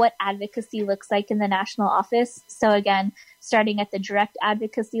what advocacy looks like in the national office. So again, starting at the direct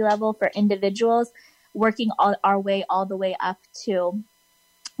advocacy level for individuals, working our way all the way up to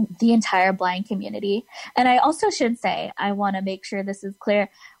the entire blind community. And I also should say, I want to make sure this is clear,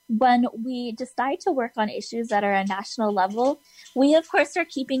 when we decide to work on issues that are at a national level, we, of course, are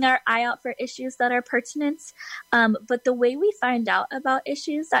keeping our eye out for issues that are pertinent. But the way we find out about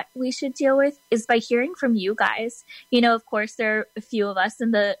issues that we should deal with is by hearing from you guys. Of course, there are a few of us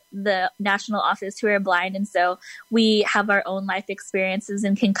in the national office who are blind. And so we have our own life experiences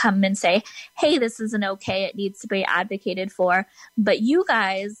and can come and say, hey, this isn't okay. It needs to be advocated for. But you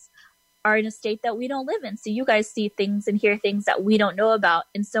guys are in a state that we don't live in. So you guys see things and hear things that we don't know about,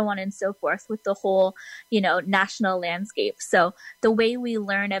 and so on and so forth with the whole, national landscape. So the way we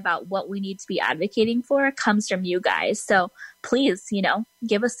learn about what we need to be advocating for comes from you guys. So please,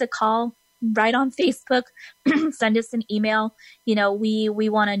 give us a call, write on Facebook, send us an email. We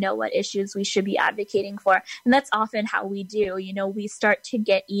want to know what issues we should be advocating for. And that's often how we do. We start to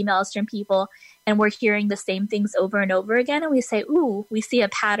get emails from people, and we're hearing the same things over and over again, and we say, ooh, we see a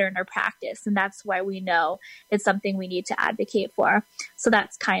pattern or practice, and that's why we know it's something we need to advocate for. So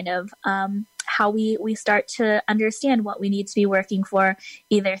that's kind of how we start to understand what we need to be working for,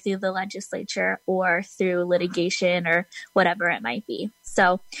 either through the legislature or through litigation or whatever it might be.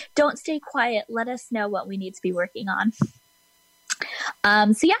 So don't stay quiet. Let us know what we need to be working on.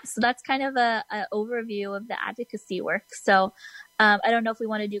 So that's kind of a overview of the advocacy work. So I don't know if we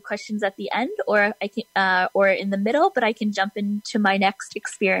want to do questions at the end or I can, or in the middle, but I can jump into my next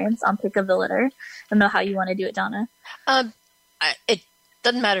experience on Pick of the Litter. I don't know how you want to do it, Donna. It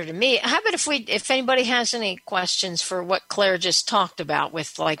doesn't matter to me. How about if anybody has any questions for what Claire just talked about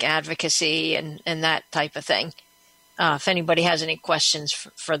with like advocacy and that type of thing? If anybody has any questions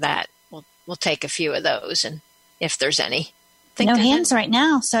for that, we'll take a few of those, and if there's any. No hands right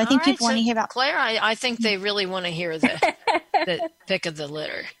now, so I think people want to hear about Claire. I think they really want to hear the Pick of the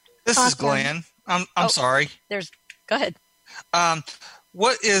Litter. This is Glenn. I'm sorry. Go ahead.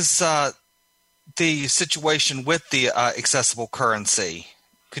 What is the situation with the accessible currency?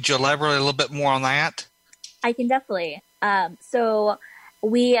 Could you elaborate a little bit more on that? I can definitely. So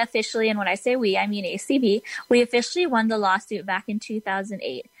we officially, and when I say we, I mean ACB, we officially won the lawsuit back in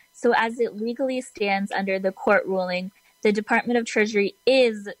 2008. So as it legally stands under the court ruling, the Department of Treasury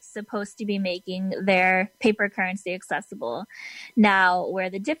is supposed to be making their paper currency accessible. Now, where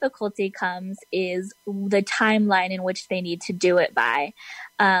the difficulty comes is the timeline in which they need to do it by.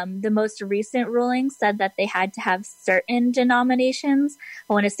 The most recent ruling said that they had to have certain denominations.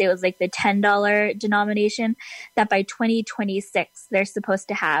 I want to say it was like the $10 denomination, that by 2026, they're supposed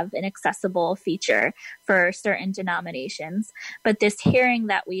to have an accessible feature for certain denominations. But this hearing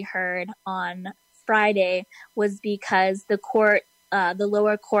that we heard on Friday was because the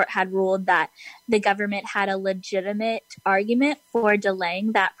lower court had ruled that the government had a legitimate argument for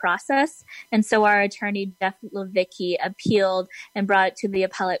delaying that process. And so our attorney, Jeff Levicki, appealed and brought it to the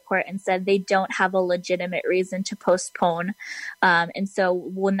appellate court and said they don't have a legitimate reason to postpone. And so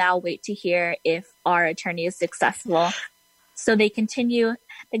we'll now wait to hear if our attorney is successful. So the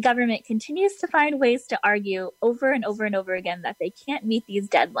government continues to find ways to argue over and over and over again that they can't meet these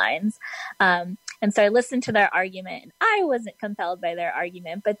deadlines. And so I listened to their argument, and I wasn't compelled by their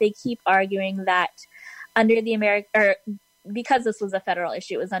argument, but they keep arguing that under the because this was a federal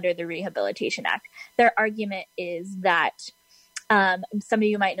issue, it was under the Rehabilitation Act. Their argument is that some of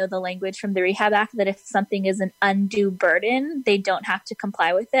you might know the language from the Rehab Act, that if something is an undue burden, they don't have to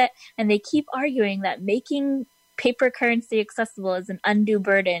comply with it. And they keep arguing that making paper currency accessible is an undue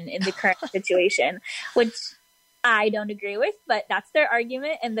burden in the current situation, which I don't agree with, but that's their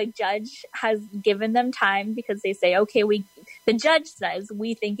argument. And the judge has given them time because they say, okay, the judge says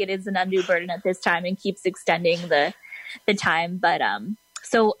we think it is an undue burden at this time and keeps extending the time. But,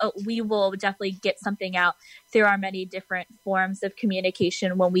 so we will definitely get something out through our many different forms of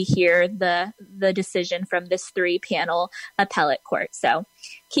communication when we hear the decision from this 3-panel appellate court. So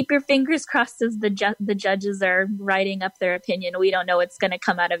keep your fingers crossed as the judges are writing up their opinion. We don't know what's going to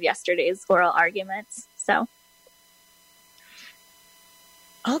come out of yesterday's oral arguments. So.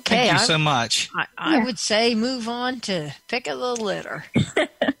 Okay. Thank you so much. I would say move on to Pick of the Litter.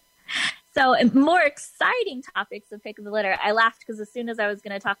 So more exciting topics of Pick of the Litter. I laughed because as soon as I was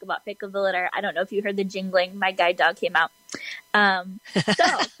going to talk about Pick of the Litter, I don't know if you heard the jingling, my guide dog came out. So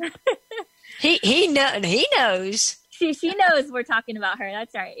he knows. She knows we're talking about her.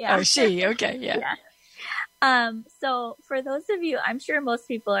 That's right. Yeah. Oh, she. Okay. Yeah. So for those of you, I'm sure most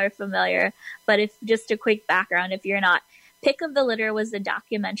people are familiar, but if just a quick background, if you're not, Pick of the Litter was a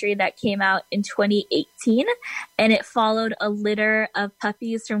documentary that came out in 2018, and it followed a litter of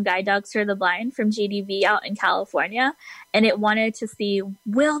puppies from Guide Dogs for the Blind from GDB out in California, and it wanted to see,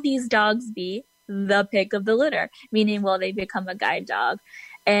 will these dogs be the pick of the litter? Meaning, will they become a guide dog?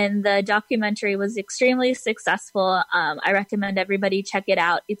 And the documentary was extremely successful. I recommend everybody check it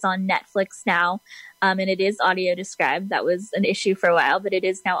out. It's on Netflix now, and it is audio described. That was an issue for a while, but it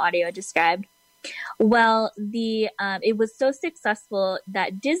is now audio described. Well, it was so successful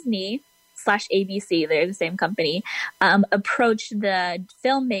that Disney / ABC, they're the same company, approached the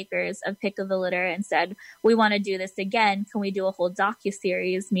filmmakers of Pick of the Litter and said, we want to do this again. Can we do a whole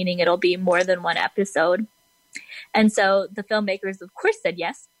docuseries, meaning it'll be more than one episode? And so the filmmakers, of course, said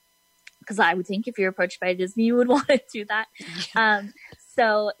yes, because I would think if you're approached by Disney, you would want to do that.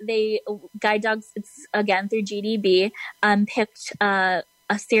 So Guide Dogs, it's again through GDB, picked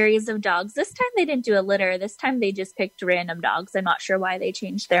a series of dogs. This time they didn't do a litter. This time they just picked random dogs. I'm not sure why they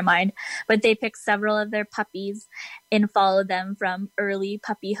changed their mind, but they picked several of their puppies and followed them from early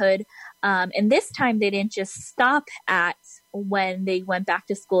puppyhood. And this time they didn't just stop at when they went back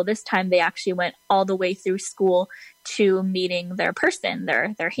to school this time, they actually went all the way through school to meeting their person,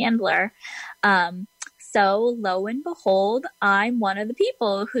 their handler. So lo and behold, I'm one of the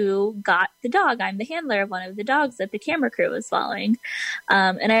people who got the dog. I'm the handler of one of the dogs that the camera crew was following.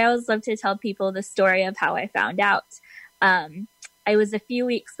 And I always love to tell people the story of how I found out. I was a few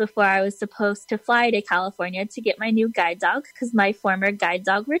weeks before I was supposed to fly to California to get my new guide dog, because my former guide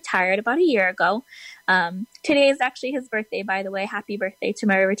dog retired about a year ago. Today is actually his birthday, by the way. Happy birthday to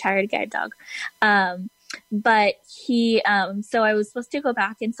my retired guide dog. But he, so I was supposed to go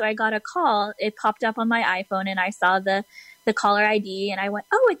back, and so I got a call. It popped up on my iPhone, and I saw the caller ID, and I went,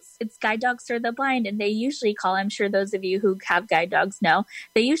 oh, it's Guide Dogs for the Blind. And they usually call, I'm sure those of you who have guide dogs know,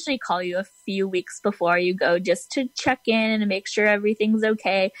 they usually call you a few weeks before you go just to check in and make sure everything's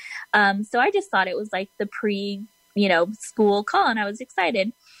okay. So I just thought it was like the school call, and I was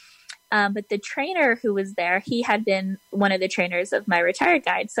excited. But the trainer who was there, he had been one of the trainers of my retired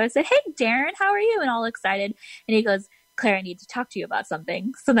guide. So I said, hey, Darren, how are you? And all excited. And he goes, Claire, I need to talk to you about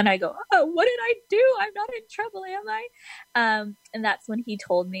something. So then I go, oh, what did I do? I'm not in trouble, am I? And that's when he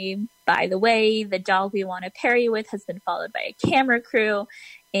told me, by the way, the dog we want to pair you with has been followed by a camera crew,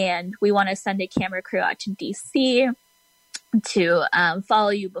 and we want to send a camera crew out to DC to follow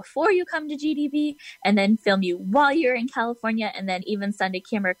you before you come to GDB, and then film you while you're in California, and then even send a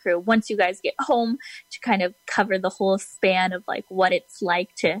camera crew once you guys get home to kind of cover the whole span of like what it's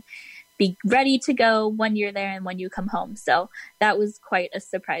like to be ready to go when you're there and when you come home. So that was quite a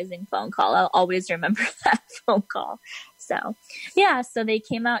surprising phone call. I'll always remember that phone call. So yeah, so they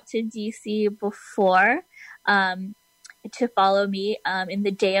came out to DC before to follow me in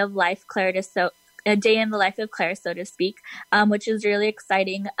the day of life, a day in the life of Claire, so to speak, which is really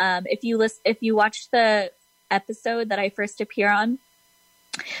exciting. If you watch the episode that I first appear on,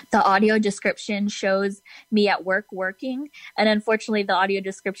 the audio description shows me at work working, and unfortunately the audio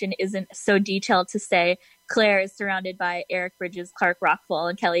description isn't so detailed to say Claire is surrounded by Eric Bridges, Clark Rockwell,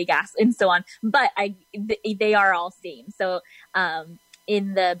 and Kelly Gass, and so on, but they are all seen. So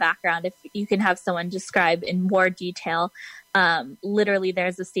in the background, if you can have someone describe in more detail, literally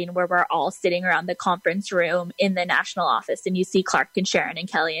there's a scene where we're all sitting around the conference room in the national office, and you see Clark and Sharon and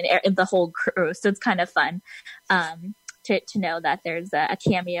Kelly and the whole crew. So it's kind of fun to know that there's a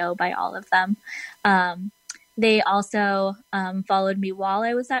cameo by all of them. They also followed me while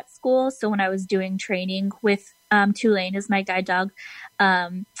I was at school. So when I was doing training with Tulane as my guide dog,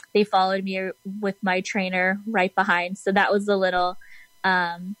 they followed me with my trainer right behind. So that was a little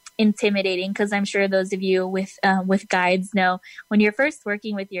intimidating, because I'm sure those of you with guides know when you're first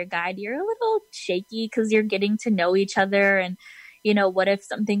working with your guide, you're a little shaky because you're getting to know each other, and what if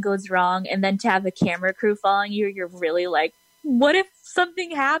something goes wrong? And then to have a camera crew following you, you're really like, what if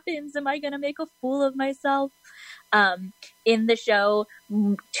something happens? Am I going to make a fool of myself? In the show,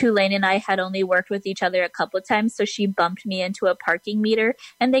 Tulane and I had only worked with each other a couple of times, so she bumped me into a parking meter,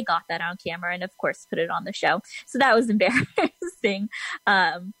 and they got that on camera and of course put it on the show. So that was embarrassing.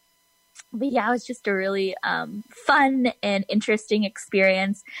 But yeah, it was just a really fun and interesting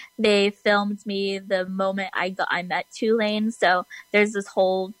experience. They filmed me the moment I met Tulane, so there's this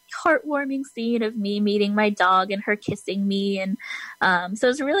whole heartwarming scene of me meeting my dog and her kissing me, and so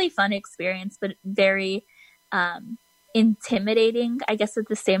it was a really fun experience, but very intimidating, I guess, at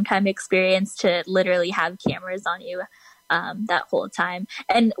the same time experience to literally have cameras on you that whole time.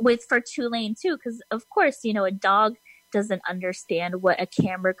 And for Tulane too, because of course, a dog doesn't understand what a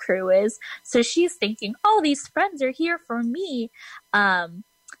camera crew is. So she's thinking, oh, these friends are here for me.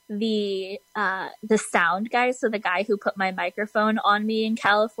 The sound guy, so the guy who put my microphone on me in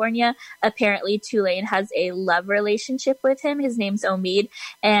California, apparently Tulane has a love relationship with him. His name's Omid,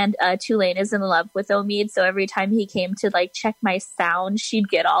 and Tulane is in love with Omid. So every time he came to check my sound, she'd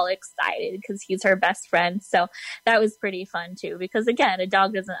get all excited because he's her best friend. So that was pretty fun too, because again, a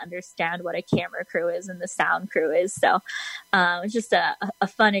dog doesn't understand what a camera crew is and the sound crew is. So it's just a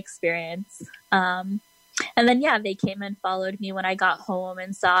fun experience. And then, yeah, they came and followed me when I got home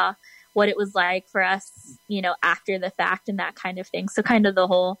and saw what it was like for us, after the fact and that kind of thing. So kind of the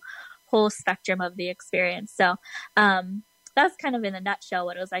whole spectrum of the experience. So that's kind of in a nutshell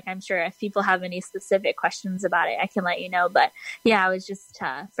what it was like. I'm sure if people have any specific questions about it, I can let you know. But yeah, it was just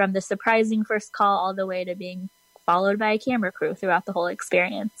from the surprising first call all the way to being followed by a camera crew throughout the whole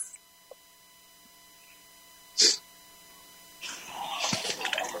experience.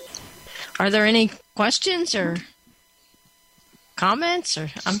 Are there any questions or comments? Or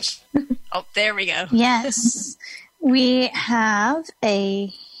oh, there we go. Yes, we have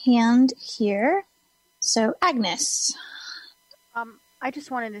a hand here. So, Agnes. I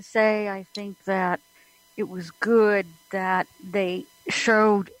just wanted to say I think that it was good that they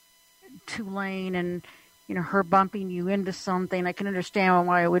showed Tulane and, her bumping you into something. I can understand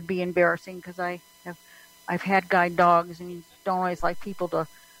why it would be embarrassing, because I've had guide dogs, and you don't always like people to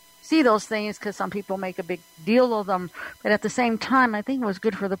see those things because some people make a big deal of them. But at the same time, I think it was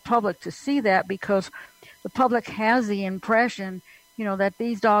good for the public to see that, because the public has the impression, that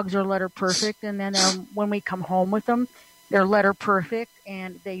these dogs are letter perfect, and then when we come home with them, they're letter perfect,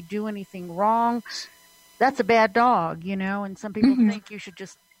 and they do anything wrong, that's a bad dog, and some people think you should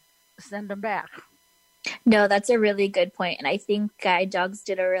just send them back. No, that's a really good point. And I think guide dogs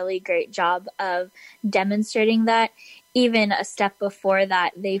did a really great job of demonstrating that. Even a step before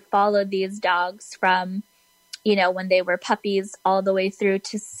that, they followed these dogs from, when they were puppies all the way through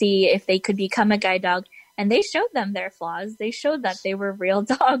to see if they could become a guide dog. And they showed them their flaws. They showed that they were real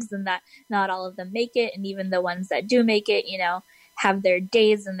dogs and that not all of them make it. And even the ones that do make it, have their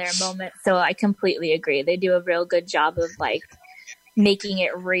days and their moments. So I completely agree. They do a real good job of making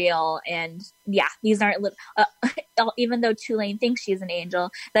it real. And yeah, these aren't even though Tulane thinks she's an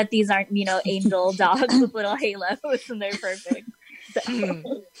angel, that these aren't angel dogs with little halos, and they're perfect.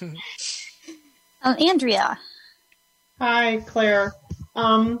 So. Andrea. Hi, Claire.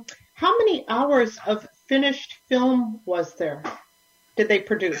 How many hours of finished film was there? Did they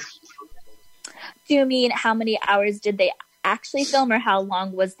produce? Do you mean how many hours did they actually film, or how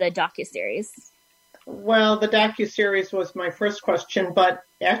long was the docuseries? Well, the docuseries was my first question, but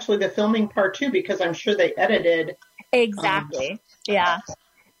actually the filming part too, because I'm sure they edited. Exactly. Yeah.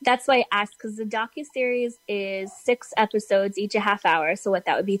 That's why I asked, because the docuseries is 6 episodes, each a half hour. So what,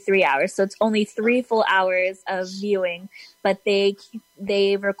 that would be 3 hours. So it's only 3 full hours of viewing, but they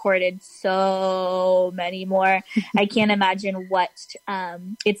recorded so many more. I can't imagine what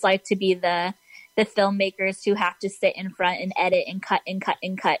it's like to be the filmmakers who have to sit in front and edit and cut and cut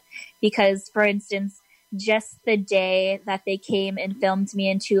and cut. Because, for instance, just the day that they came and filmed me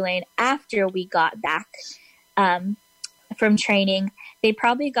in Tulane after we got back from training, they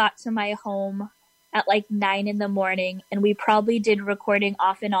probably got to my home at 9 a.m, and we probably did recording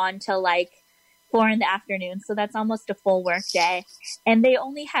off and on till 4 p.m. So that's almost a full work day. And they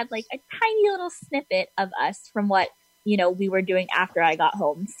only had a tiny little snippet of us from what, we were doing after I got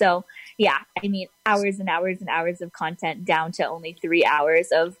home. So yeah, I mean, hours and hours and hours of content down to only 3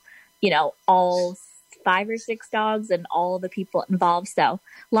 hours of, all 5 or 6 dogs and all the people involved. So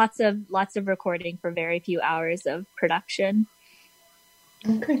lots of recording for very few hours of production.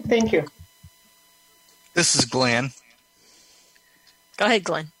 Okay, thank you. This is Glenn. Go ahead,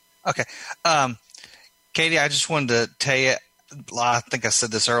 Glenn. Okay. Katie, I just wanted to tell you, I think I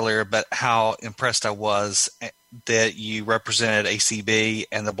said this earlier, but how impressed I was that you represented ACB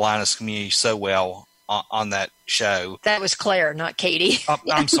and the blindness community so well on that show. That was Claire, not Katie. Oh,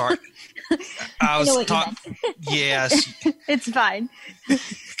 I'm sorry. I was talking. Yes. It's fine.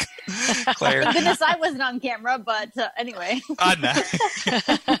 Claire. Thank goodness I wasn't on camera, but anyway. I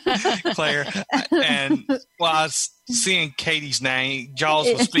know. Claire. And I was seeing Katie's name.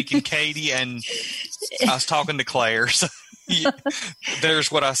 Jaws was speaking Katie, and I was talking to Claire. So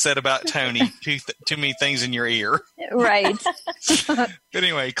there's what I said about Tony. Too many things in your ear. Right. But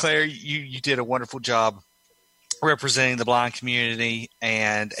anyway, Claire, you did a wonderful job representing the blind community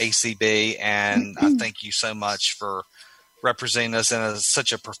and ACB, and I thank you so much for representing us in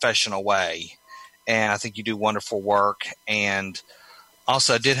such a professional way. And I think you do wonderful work. And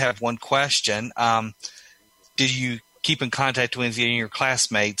also, I did have one question. Did you keep in contact with any of your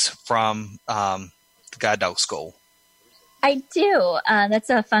classmates from the Guide Dog School? I do. That's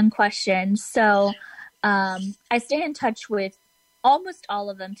a fun question. So I stay in touch with almost all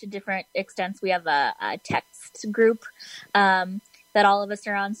of them to different extents. We have a text group that all of us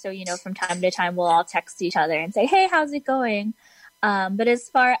are on. So, from time to time, we'll all text each other and say, hey, how's it going? But as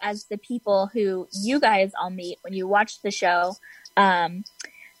far as the people who you guys all meet when you watch the show,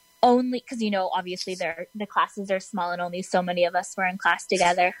 only because, obviously the classes are small and only so many of us were in class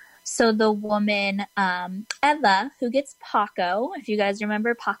together. So the woman, Eva, who gets Paco, if you guys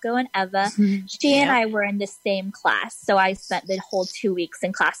remember Paco and Eva, she and I were in the same class. So I spent the whole 2 weeks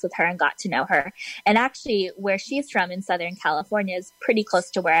in class with her and got to know her. And actually, where she's from in Southern California is pretty close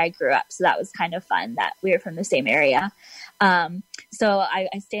to where I grew up. So that was kind of fun that we were from the same area. So I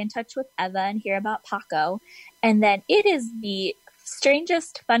stay in touch with Eva and hear about Paco. And then it is the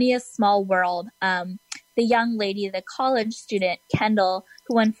strangest, funniest small world. The young lady, the college student, Kendall,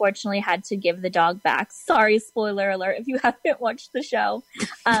 who unfortunately had to give the dog back. Sorry, spoiler alert, if you haven't watched the show.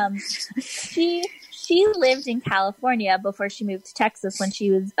 She she lived in California before she moved to Texas when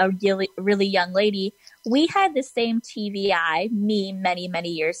she was a really, really young lady. We had the same TVI, me, many, many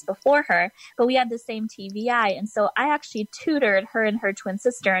years before her, but we had the same TVI. And so I actually tutored her and her twin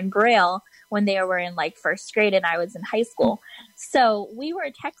sister in Braille when they were in like first grade and I was in high school. So we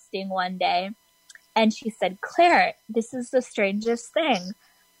were texting one day and she said, Claire, this is the strangest thing.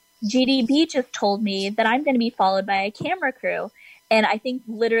 GDB just told me that I'm going to be followed by a camera crew. And I think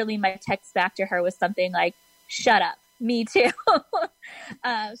literally my text back to her was something like, shut up. Me too.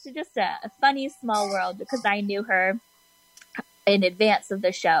 So just a funny small world because I knew her in advance of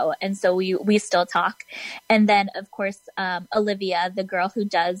the show. And so we still talk. And then, of course, Olivia, the girl who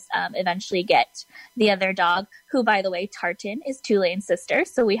does eventually get the other dog, who, by the way, Tartan is Tulane's sister.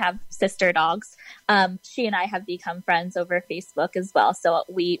 So we have sister dogs. She and I have become friends over Facebook as well. So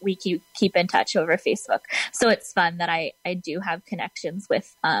we keep in touch over Facebook. So it's fun that I do have connections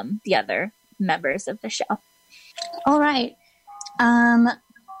with the other members of the show. All right.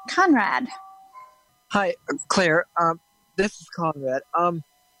 Conrad. Hi, Claire. This is Conrad.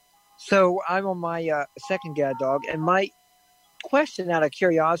 So I'm on my second guide dog, and my question out of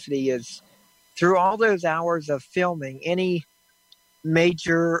curiosity is, through all those hours of filming, any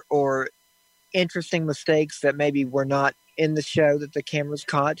major or interesting mistakes that maybe were not in the show that the cameras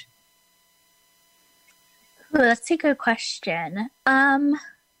caught? Ooh, that's a good question.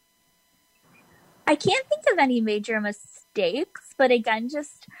 I can't think of any major mistakes, but again,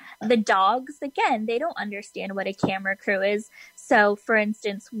 just the dogs, again, they don't understand what a camera crew is. So for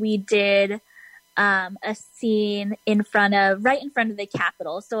instance, we did a scene right in front of the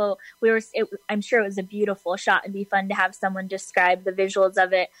Capitol. So I'm sure it was a beautiful shot. It'd be fun to have someone describe the visuals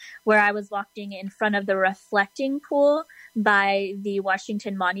of it, where I was walking in front of the reflecting pool by the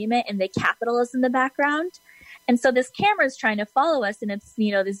Washington Monument and the Capitol is in the background. And so this camera is trying to follow us, and it's,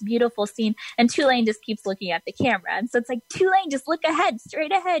 this beautiful scene, and Tulane just keeps looking at the camera. And so it's like, Tulane, just look ahead,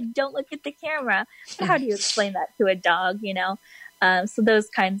 straight ahead. Don't look at the camera. But how do you explain that to a dog, So those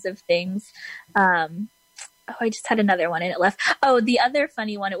kinds of things. I just had another one and it left. Oh, the other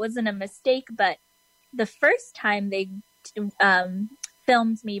funny one, it wasn't a mistake, but the first time they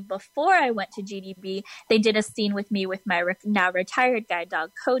filmed me before I went to GDB, they did a scene with me with my now retired guide dog,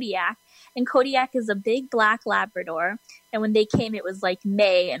 Kodiak. And Kodiak is a big black Labrador. And when they came, it was like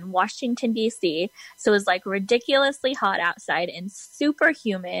May in Washington, D.C. So it was like ridiculously hot outside and super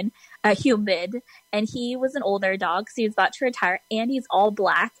humid. And he was an older dog, so he was about to retire. And he's all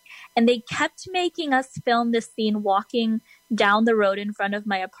black. And they kept making us film this scene walking down the road in front of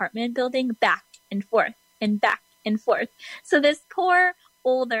my apartment building, back and forth and back and forth. So this poor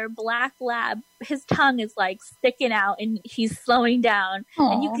older black lab, his tongue is like sticking out and he's slowing down.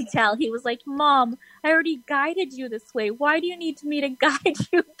 Aww. And you could tell he was like, Mom, I already guided you this way. Why do you need me to guide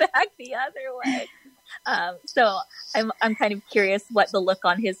you back the other way? So I'm kind of curious what the look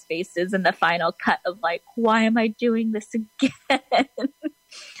on his face is in the final cut of like, why am I doing this again?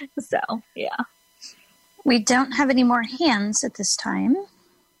 So, yeah. We don't have any more hands at this time.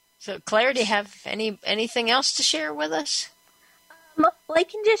 So, Claire, do you have anything else to share with us? Well, I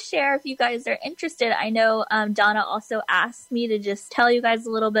can just share if you guys are interested. I know Donna also asked me to just tell you guys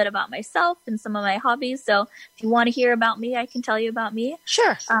a little bit about myself and some of my hobbies. So if you want to hear about me, I can tell you about me.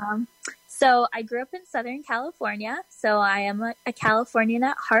 Sure. So I grew up in Southern California. So I am a Californian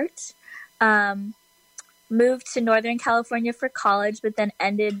at heart. Moved to Northern California for college, but then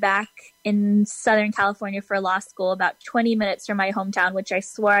ended back in Southern California for law school, about 20 minutes from my hometown, which I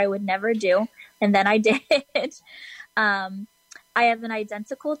swore I would never do. And then I did. I have an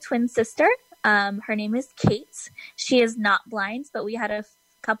identical twin sister. Her name is Kate. She is not blind, but we had a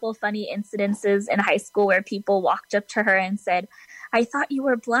couple funny incidences in high school where people walked up to her and said, I thought you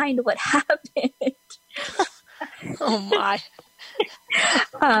were blind. What happened? Oh, my.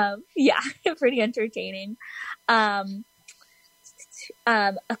 Yeah, pretty entertaining. A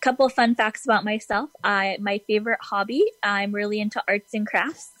couple of fun facts about myself. My favorite hobby, I'm really into arts and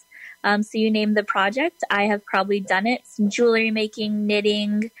crafts. So you name the project, I have probably done it. Some jewelry making,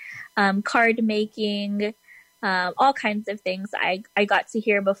 knitting, card making, all kinds of things. I got to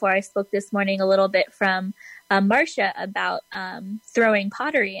hear before I spoke this morning a little bit from Marcia about throwing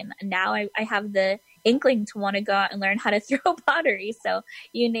pottery. And now I have the inkling to want to go out and learn how to throw pottery. So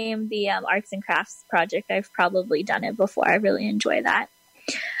you name the arts and crafts project, I've probably done it before. I really enjoy that.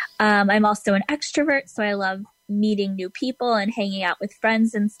 I'm also an extrovert, so I love meeting new people and hanging out with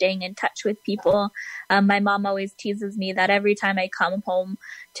friends and staying in touch with people. My mom always teases me that every time I come home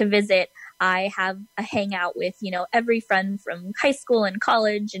to visit, I have a hangout with, every friend from high school and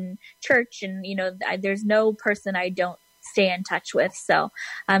college and church. And, there's no person I don't stay in touch with. So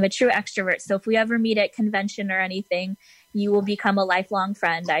I'm a true extrovert. So if we ever meet at convention or anything, you will become a lifelong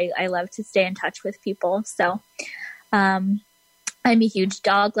friend. I love to stay in touch with people. So I'm a huge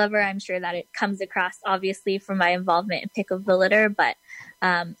dog lover. I'm sure that it comes across, obviously, from my involvement in Pick of the Litter, but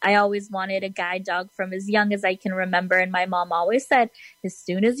I always wanted a guide dog from as young as I can remember. And my mom always said, as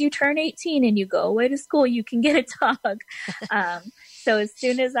soon as you turn 18 and you go away to school, you can get a dog. So as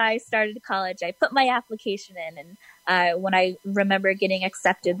soon as I started college, I put my application in. And when I remember getting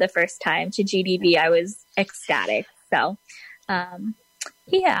accepted the first time to GDV, I was ecstatic. So,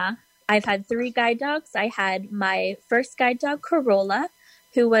 yeah. I've had 3 guide dogs. I had my first guide dog, Corolla,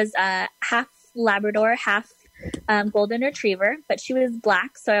 who was half Labrador, half Golden Retriever, but she was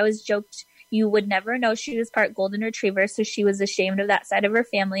black. So I always joked you would never know she was part Golden Retriever. So she was ashamed of that side of her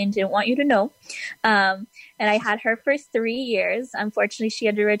family and didn't want you to know. And I had her for 3 years. Unfortunately, she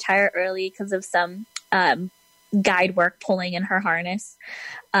had to retire early because of some guide work pulling in her harness.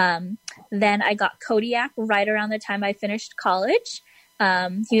 Then I got Kodiak right around the time I finished college.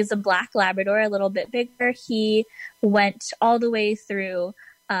 He was a black Labrador, a little bit bigger. He went all the way through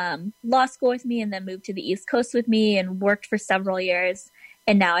law school with me and then moved to the East Coast with me and worked for several years.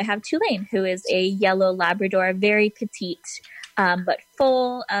 And now I have Tulane, who is a yellow Labrador, very petite, but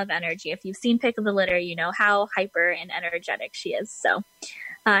full of energy. If you've seen Pick of the Litter, you know how hyper and energetic she is. So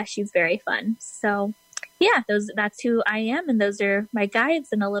she's very fun. So yeah, that's who I am, and those are my guides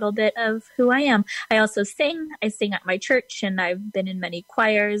and a little bit of who I am. I also sing. I sing at my church, and I've been in many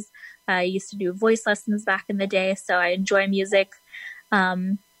choirs. I used to do voice lessons back in the day, so I enjoy music.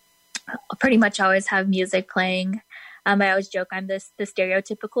 Pretty much always have music playing. I always joke I'm the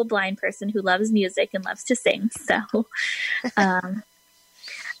stereotypical blind person who loves music and loves to sing. So,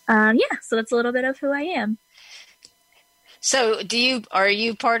 yeah, so that's a little bit of who I am. So are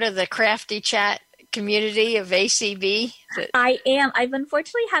you part of the Crafty Chat community of ACB? I am. I've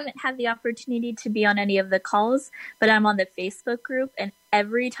unfortunately haven't had the opportunity to be on any of the calls, but I'm on the Facebook group, and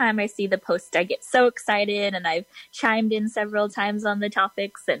every time I see the post, I get so excited, and I've chimed in several times on the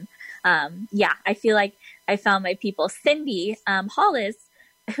topics, and yeah, I feel like I found my people. Cindy Hollis,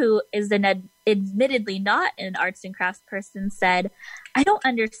 who is admittedly not an arts and crafts person, said, I don't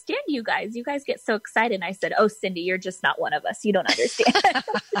understand you guys. You guys get so excited. And I said, oh, Cindy, you're just not one of us. You don't understand.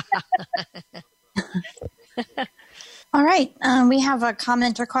 All right. We have a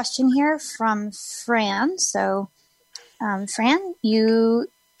comment or question here from Fran. So, Fran, you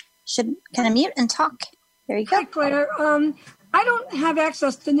should kind of mute and talk. There you go. Hi, Claire. I don't have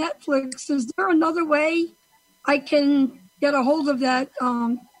access to Netflix. Is there another way I can get a hold of that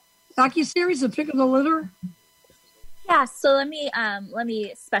docuseries, The Pick of the Litter? Yeah, so let me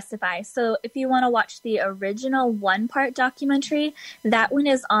specify. So if you want to watch the original 1-part documentary, that one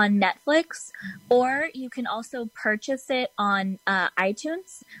is on Netflix, or you can also purchase it on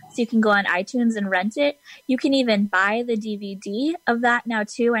iTunes. So you can go on iTunes and rent it. You can even buy the DVD of that now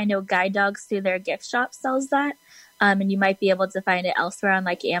too. I know Guide Dogs through their gift shop sells that. And you might be able to find it elsewhere on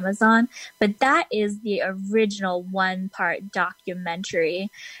like Amazon. But that is the original 1-part documentary.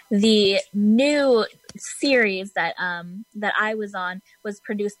 The new series that I was on was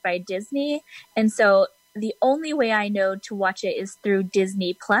produced by Disney. And so the only way I know to watch it is through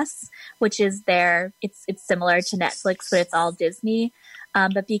Disney Plus, which is it's similar to Netflix, but it's all Disney.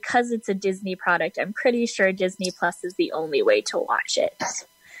 But because it's a Disney product, I'm pretty sure Disney Plus is the only way to watch it.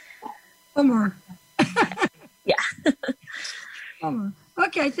 Bummer. Yeah.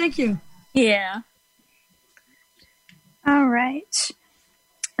 Okay, thank you. Yeah. All right.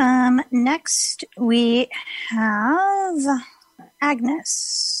 Next we have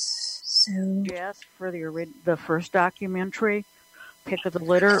Agnes. So yes, for the first documentary, Pick of the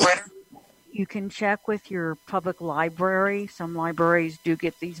Litter, you can check with your public library. Some libraries do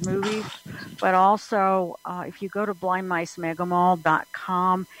get these movies, but also if you go to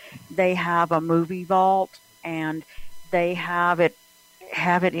blindmicemegamall.com, they have a movie vault, and they have it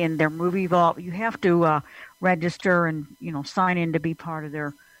in their movie vault. You have to register and sign in to be part of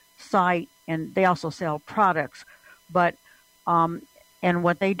their site, and they also sell products. But and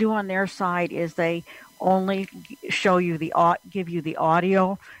what they do on their site is they only show you give you the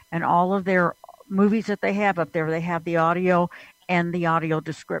audio, and all of their movies that they have up there, they have the audio and the audio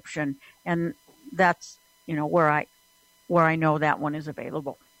description, and that's where I know that one is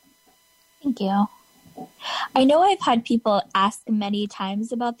available. Thank you. I know I've had people ask many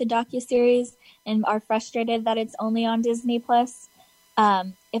times about the docuseries and are frustrated that it's only on Disney Plus.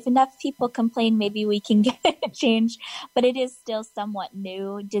 If enough people complain, maybe we can get it changed, but it is still somewhat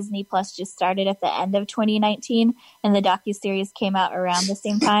new. Disney Plus just started at the end of 2019 and the docuseries came out around the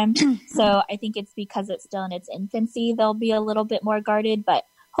same time. So I think it's because it's still in its infancy, they'll be a little bit more guarded, but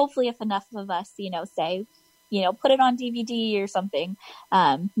hopefully if enough of us, say, put it on DVD or something,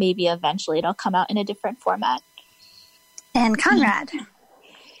 maybe eventually it'll come out in a different format. And Conrad.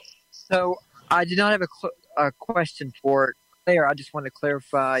 So I do not have a question for Claire. I just want to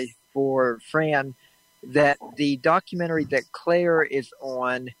clarify for Fran that the documentary that Claire is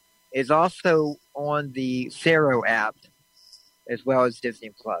on is also on the Saro app as well as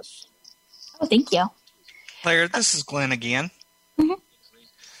Disney Plus. Oh, thank you. Claire, this is Glenn again. Mm-hmm.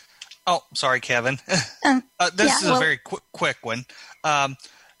 Oh, sorry, Kevin. This is a very quick one.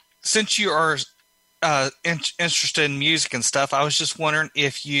 Since you are interested in music and stuff, I was just wondering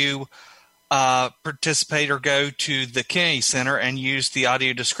if you participate or go to the Kennedy Center and use the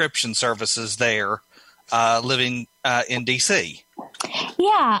audio description services there, living in D.C.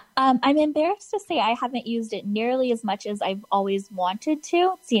 Yeah, I'm embarrassed to say I haven't used it nearly as much as I've always wanted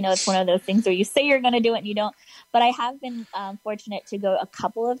to. So, it's one of those things where you say you're going to do it and you don't. But I have been fortunate to go a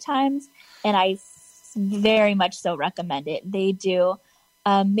couple of times, and I very much so recommend it. They do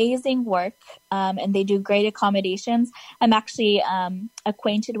amazing work, and they do great accommodations. I'm actually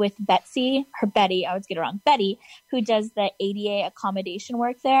acquainted with Betty, I always get it wrong, Betty, who does the ADA accommodation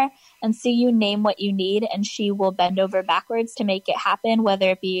work there. And so you name what you need, and she will bend over backwards to make it happen,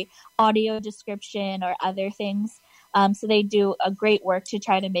 whether it be audio description or other things. So they do a great work to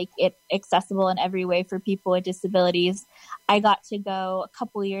try to make it accessible in every way for people with disabilities. I got to go a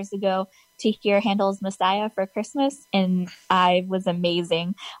couple years ago to hear Handel's Messiah for Christmas, and I was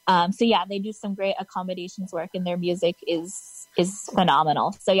amazing. So yeah, they do some great accommodations work, and their music is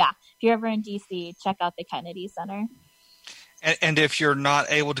phenomenal. So yeah, if you're ever in DC, check out the Kennedy Center. And if you're not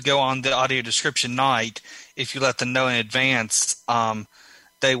able to go on the audio description night, if you let them know in advance,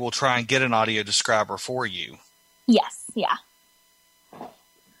 they will try and get an audio describer for you. Yes, yeah.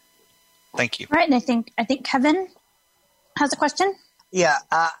 Thank you. All right, and I think Kevin has a question. Yeah,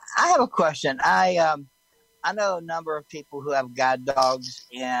 I have a question. I know a number of people who have guide dogs,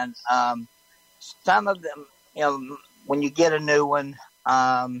 and some of them, when you get a new one,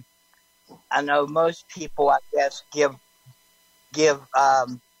 I know most people, I guess, give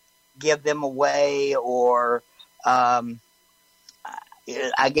them away, or I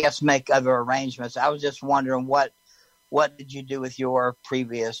guess make other arrangements. I was just wondering what did you do with your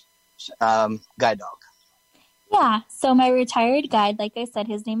previous guide dog? Yeah, so my retired guide, like I said,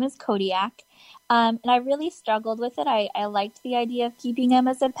 his name is Kodiak, and I really struggled with it. I liked the idea of keeping him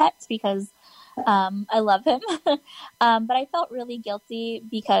as a pet because I love him, but I felt really guilty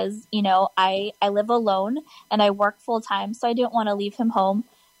because, I live alone and I work full time, so I didn't want to leave him home.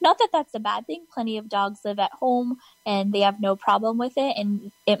 Not that that's a bad thing. Plenty of dogs live at home and they have no problem with it,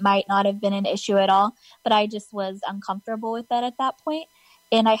 and it might not have been an issue at all, but I just was uncomfortable with that at that point.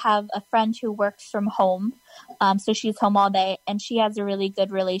 And I have a friend who works from home, so she's home all day, and she has a really good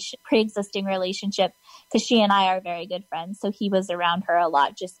pre-existing relationship because she and I are very good friends. So he was around her a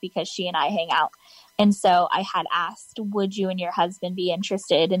lot just because she and I hang out. And so I had asked, would you and your husband be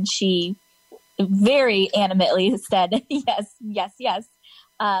interested? And she very animately said, yes, yes, yes.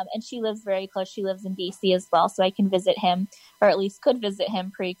 And she lives very close. She lives in DC as well, so I can visit him, or at least could visit him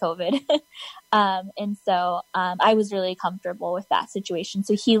pre-COVID. And so I was really comfortable with that situation.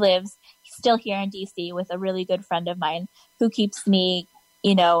 So he's still here in DC with a really good friend of mine who keeps me,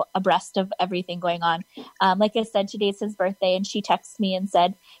 abreast of everything going on. Like I said, today's his birthday, and she texted me and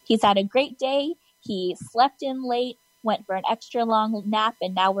said he's had a great day. He slept in late, went for an extra long nap,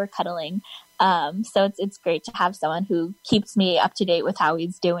 and now we're cuddling. So it's great to have someone who keeps me up to date with how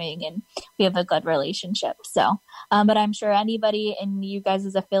he's doing, and we have a good relationship. So, but I'm sure anybody in you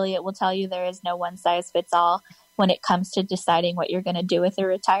guys' affiliate will tell you there is no one size fits all when it comes to deciding what you're going to do with a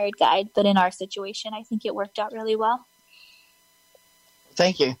retired guide. But in our situation, I think it worked out really well.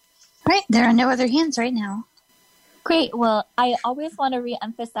 Thank you. All right, there are no other hands right now. Great. Well, I always want to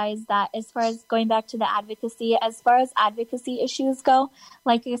reemphasize that as far as going back to the advocacy, as far as advocacy issues go,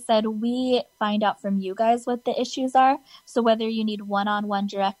 like I said, we find out from you guys what the issues are. So whether you need one-on-one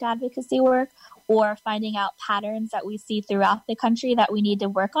direct advocacy work or finding out patterns that we see throughout the country that we need to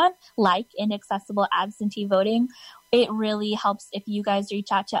work on, like inaccessible absentee voting, it really helps if you guys reach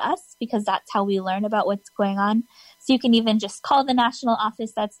out to us because that's how we learn about what's going on. So you can even just call the national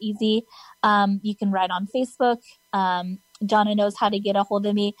office. That's easy. You can write on Facebook. Donna knows how to get a hold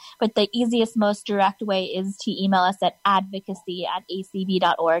of me. But the easiest, most direct way is to email us at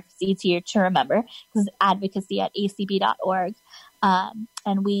advocacy@acb.org. It's easier to remember because it's advocacy@acb.org.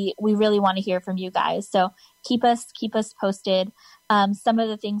 And we really want to hear from you guys. So keep us posted. Some of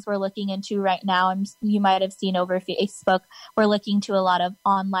the things we're looking into right now, and you might have seen over Facebook, we're looking to a lot of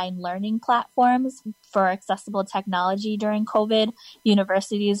online learning platforms for accessible technology during COVID.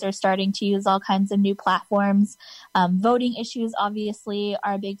 Universities are starting to use all kinds of new platforms. Voting issues, obviously,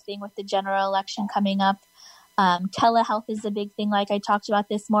 are a big thing with the general election coming up. Telehealth is a big thing, like I talked about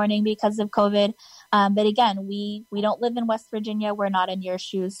this morning, because of COVID. But again, we don't live in West Virginia. We're not in your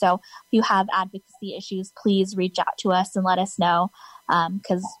shoes. So if you have advocacy issues, please reach out to us and let us know,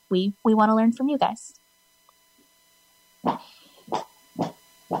 because we want to learn from you guys.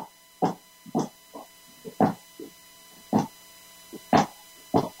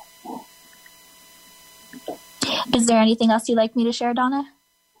 Is there anything else you'd like me to share, Donna?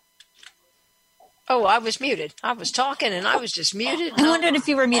 Oh, I was muted. I was talking and I was just muted. I wondered if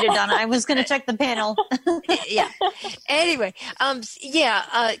you were muted, Donna. I was going to check the panel. Yeah. Anyway,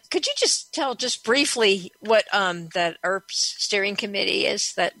 could you just tell just briefly what that ERPS steering committee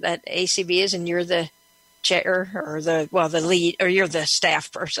is, that ACB is, and you're the chair or the lead, or you're the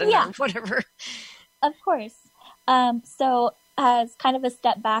staff person, or whatever? Of course. So as kind of a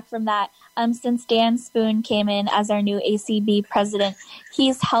step back from that, since Dan Spoon came in as our new ACB president,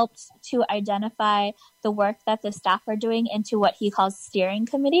 he's helped to identify the work that the staff are doing into what he calls steering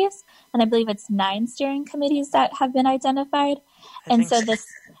committees. And I believe it's 9 steering committees that have been identified. So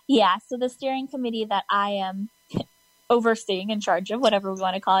the steering committee that I am overseeing, in charge of, whatever we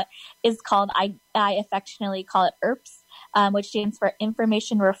want to call it, is called, I affectionately call it ERPS, which stands for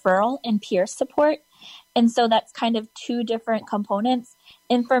Information Referral and Peer Support. And so that's kind of 2 different components.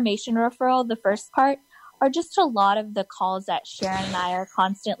 Information referral, the first part, are just a lot of the calls that Sharon and I are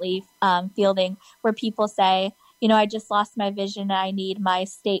constantly fielding, where people say, I just lost my vision and I need my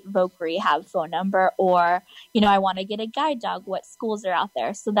state voc rehab phone number, or, I want to get a guide dog. What schools are out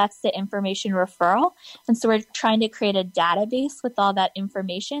there? So that's the information referral. And so we're trying to create a database with all that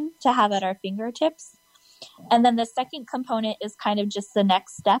information to have at our fingertips. And then the second component is kind of just the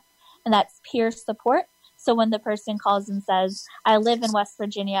next step, and that's peer support. So when the person calls and says, I live in West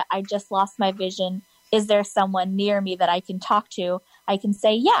Virginia, I just lost my vision, is there someone near me that I can talk to? I can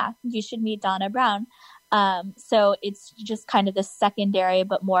say, yeah, you should meet Donna Brown. So it's just kind of the secondary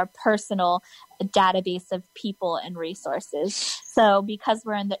but more personal database of people and resources. So because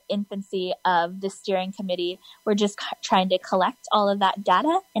we're in the infancy of the steering committee, we're just trying to collect all of that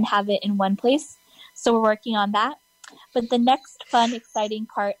data and have it in one place. So we're working on that. But the next fun, exciting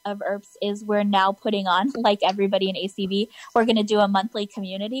part of ERPS is we're now putting on, like everybody in ACB, we're going to do a monthly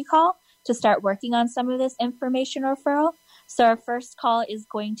community call to start working on some of this information referral. So our first call is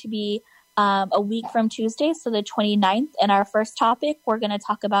going to be a week from Tuesday, so the 29th. And our first topic we're going to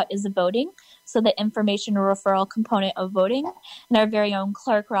talk about is voting. So the information referral component of voting. And our very own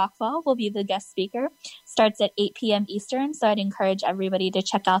Clark Rockwell will be the guest speaker. Starts at 8 p.m. Eastern. So I'd encourage everybody to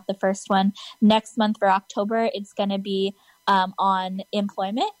check out the first one. Next month for October, it's going to be on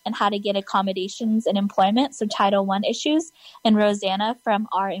employment and how to get accommodations in employment. So Title I issues. And Rosanna from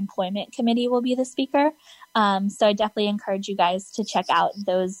our employment committee will be the speaker. So I definitely encourage you guys to check out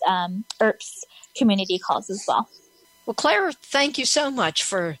those ERPS community calls as well. Well, Claire, thank you so much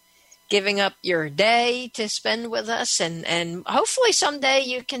for giving up your day to spend with us, and hopefully someday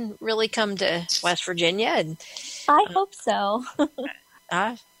you can really come to West Virginia. And I hope so.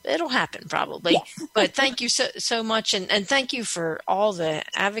 It'll happen probably. Yeah. But thank you so much, and thank you for all the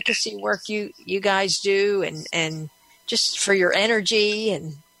advocacy work you guys do, and just for your energy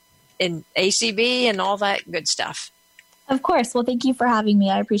and ACB and all that good stuff. Of course. Well, thank you for having me.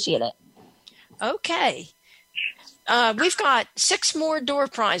 I appreciate it. Okay. We've got 6 more door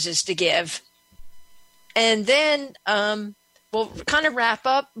prizes to give. And then we'll kind of wrap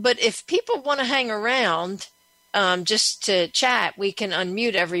up. But if people want to hang around just to chat, we can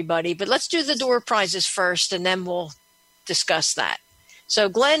unmute everybody. But let's do the door prizes first, and then we'll discuss that. So,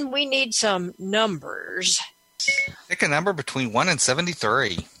 Glenn, we need some numbers. Pick a number between 1 and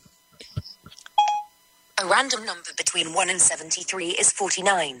 73. A random number between 1 and 73 is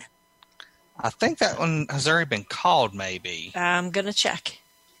 49. I think that one has already been called, maybe. I'm going to check.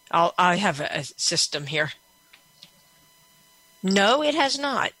 I have a system here. No, it has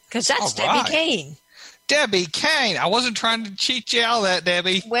not, because that's Debbie Kane. Debbie Kane. I wasn't trying to cheat you out of that,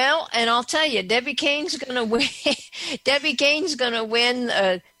 Debbie. Well, and I'll tell you, Debbie Kane's going to win. Debbie Kane's going to win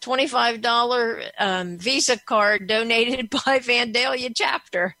a $25 Visa card donated by Vandalia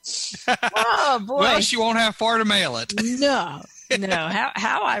chapter. Oh boy! Well, she won't have far to mail it. No.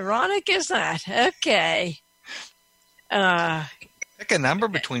 How ironic is that? Okay. Pick a number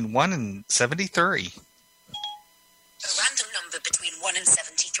between 1 and 73. A random number between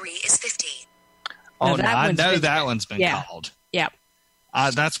 73 is 50. Oh, No, no, I one's know been- that one's been yeah. called. Yeah.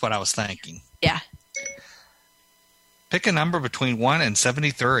 That's what I was thinking. Yeah. Pick a number between 1 and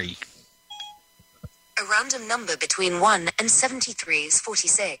 73. A random number between 1 and 73 is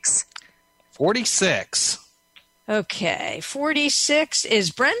 46. 46. Okay. 46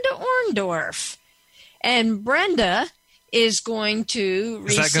 is Brenda Orndorff. And Brenda is going to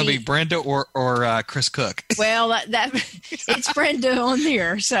Is that going to be Brenda or Chris Cook? Well, that it's Brenda on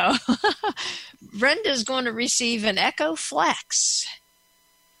here. So Brenda's going to receive an Echo Flex.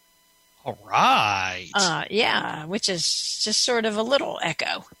 All right. Yeah, which is just sort of a little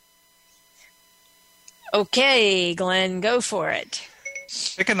Echo. Okay, Glenn, go for it.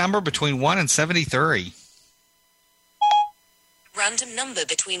 Pick a number between 1 and 73. Random number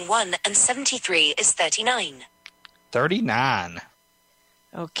between 1 and 73 is 39. 39.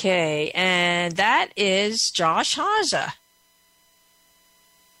 Okay, and that is Josh Haza.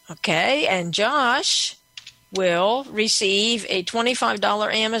 Okay, and Josh will receive a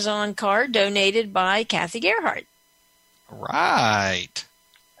 $25 Amazon card donated by Kathy Gerhardt. Right.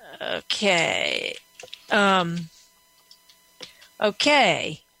 Okay.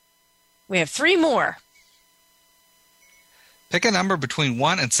 Okay. We have 3 more. Pick a number between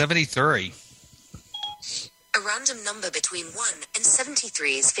 1 and 73. A random number between 1 and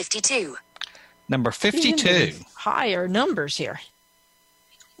 73 is 52. Number 52. Higher numbers here.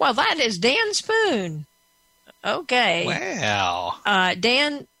 Well, that is Dan Spoon. Okay. Wow.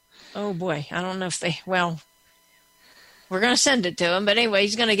 Dan, oh boy, I don't know if we're going to send it to him. But anyway,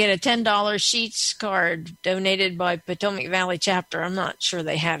 he's going to get a $10 Sheets card donated by Potomac Valley Chapter. I'm not sure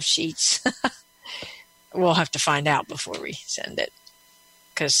they have Sheets. We'll have to find out before we send it,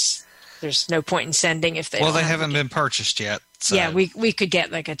 because there's no point in sending if they. Well, they haven't been purchased yet. So. Yeah, we could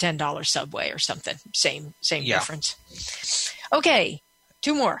get like a $10 Subway or something. Same Yeah. difference. Okay,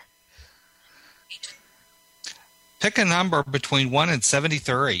 2 more. Pick a number between 1 and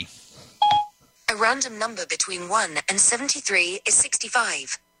 73. A random number between 1 and 73 is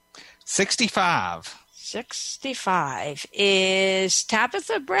 65. 65. 65 is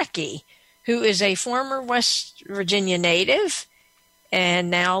Tabitha Brecky, who is a former West Virginia native and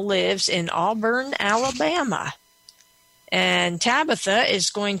now lives in Auburn, Alabama. And Tabitha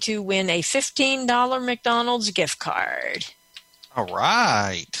is going to win a $15 McDonald's gift card. All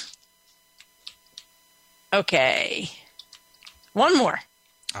right. Okay. 1 more.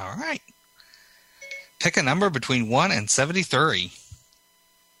 All right. Pick a number between 1 and 73.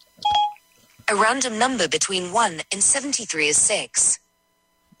 A random number between 1 and 73 is 6.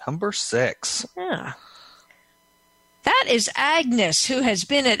 Number 6. Yeah. That is Agnes, who has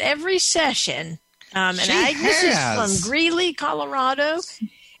been at every session. And She Agnes has. is from Greeley, Colorado.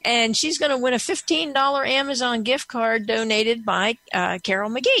 And she's going to win a $15 Amazon gift card donated by Carol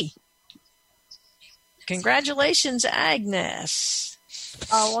McGee. Congratulations, Agnes.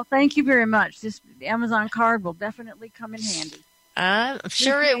 Oh, well, thank you very much. This Amazon card will definitely come in handy. I'm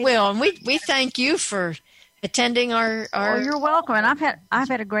sure it will. And we thank you for attending our Oh, you're welcome. And I've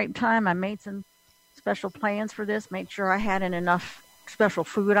had a great time. I made some special plans for this, made sure I had enough special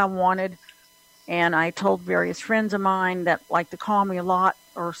food I wanted. And I told various friends of mine that like to call me a lot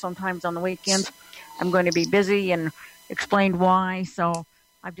or sometimes on the weekends, I'm going to be busy, and explained why. So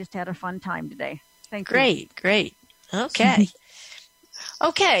I've just had a fun time today. Thank you. Great. Okay.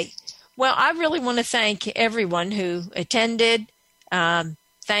 Okay. Well, I really want to thank everyone who attended. I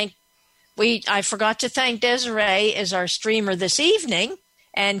forgot to thank Desiree as our streamer this evening,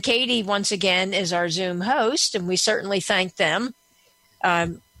 and Katie once again is our Zoom host, and we certainly thank them.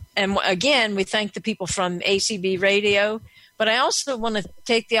 And again, we thank the people from ACB Radio, but I also want to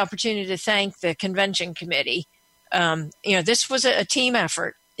take the opportunity to thank the convention committee. This was a team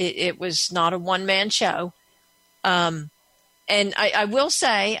effort. It was not a one-man show. And I will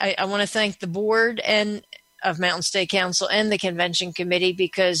say, I want to thank the board of Mountain State Council and the convention committee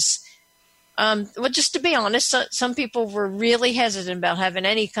because, just to be honest, some people were really hesitant about having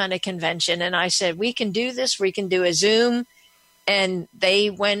any kind of convention. And I said, we can do this. We can do a Zoom. And they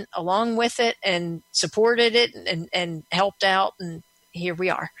went along with it and supported it and helped out. And here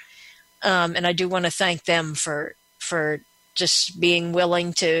we are. And I do want to thank them for just being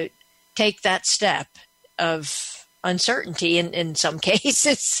willing to take that step of uncertainty in some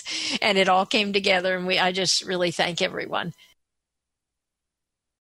cases, and it all came together, and I just really thank everyone.